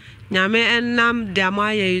nyame enam de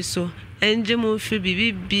amaye so enje mu fi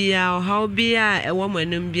bibi bia how bia e wo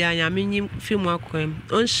manum bia nyame nyi fi mu akwam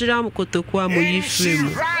onhira mu kotoku amu yi fi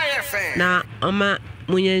mu na ama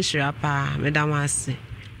munye nhira pa medam ase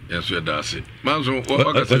yes we da ase manzo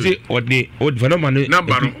what phenomenon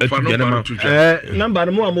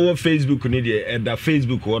number mo am Facebook ni de da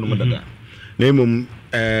Facebook wo no dada na emum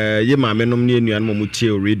ye ma menom ne enuan mo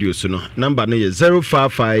tie radio so no number no ye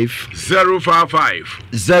 055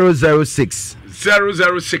 006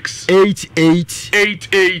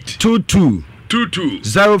 88 22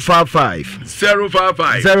 055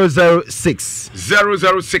 006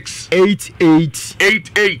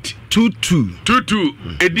 88 22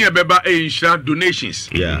 Edia beba Nhyira donations.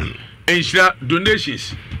 Yeah. Nhyira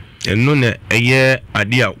donations. Eno na eye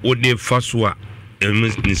ade a wode faso a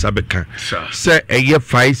nsabeka. Say eye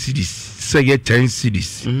 5 cedis, say eye 10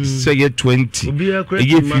 cedis, say eye 20,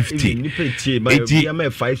 eye 50. Eti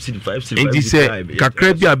 5 cedis. Enti say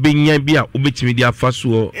kakra bi abenya bi a obetimi dia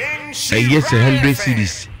faso eye 100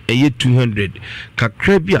 cedis. Eye 200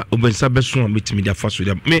 kakra bi a obensa beso a betimi dia faso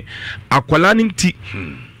dia me akwala nti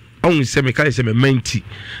on se me kai se me menti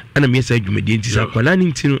ana me yesa adwumadi nti sa kwala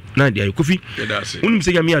nti no na dia kofi unim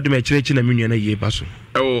se yame adom ekyereki na menua na ye baso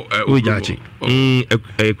o jaachi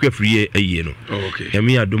ekwafriye aye no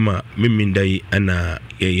yame adom a memindai ana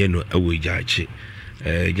ye no awo jaachi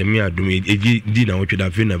yame adom di na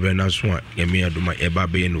wotweda fe na be na so a yame adom a eba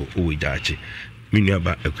be no o jaachi menua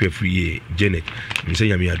ba ekwafriye Janet mse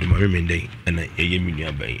yame adom a memindai ana ye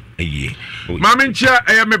menua ba aye mama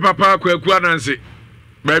nchia me papa kwaku ananse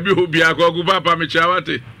baby who be a go papa me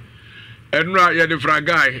chawate enra ye de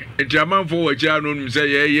fragai enti amanfo wa chia no nim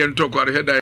say ye ntokware heda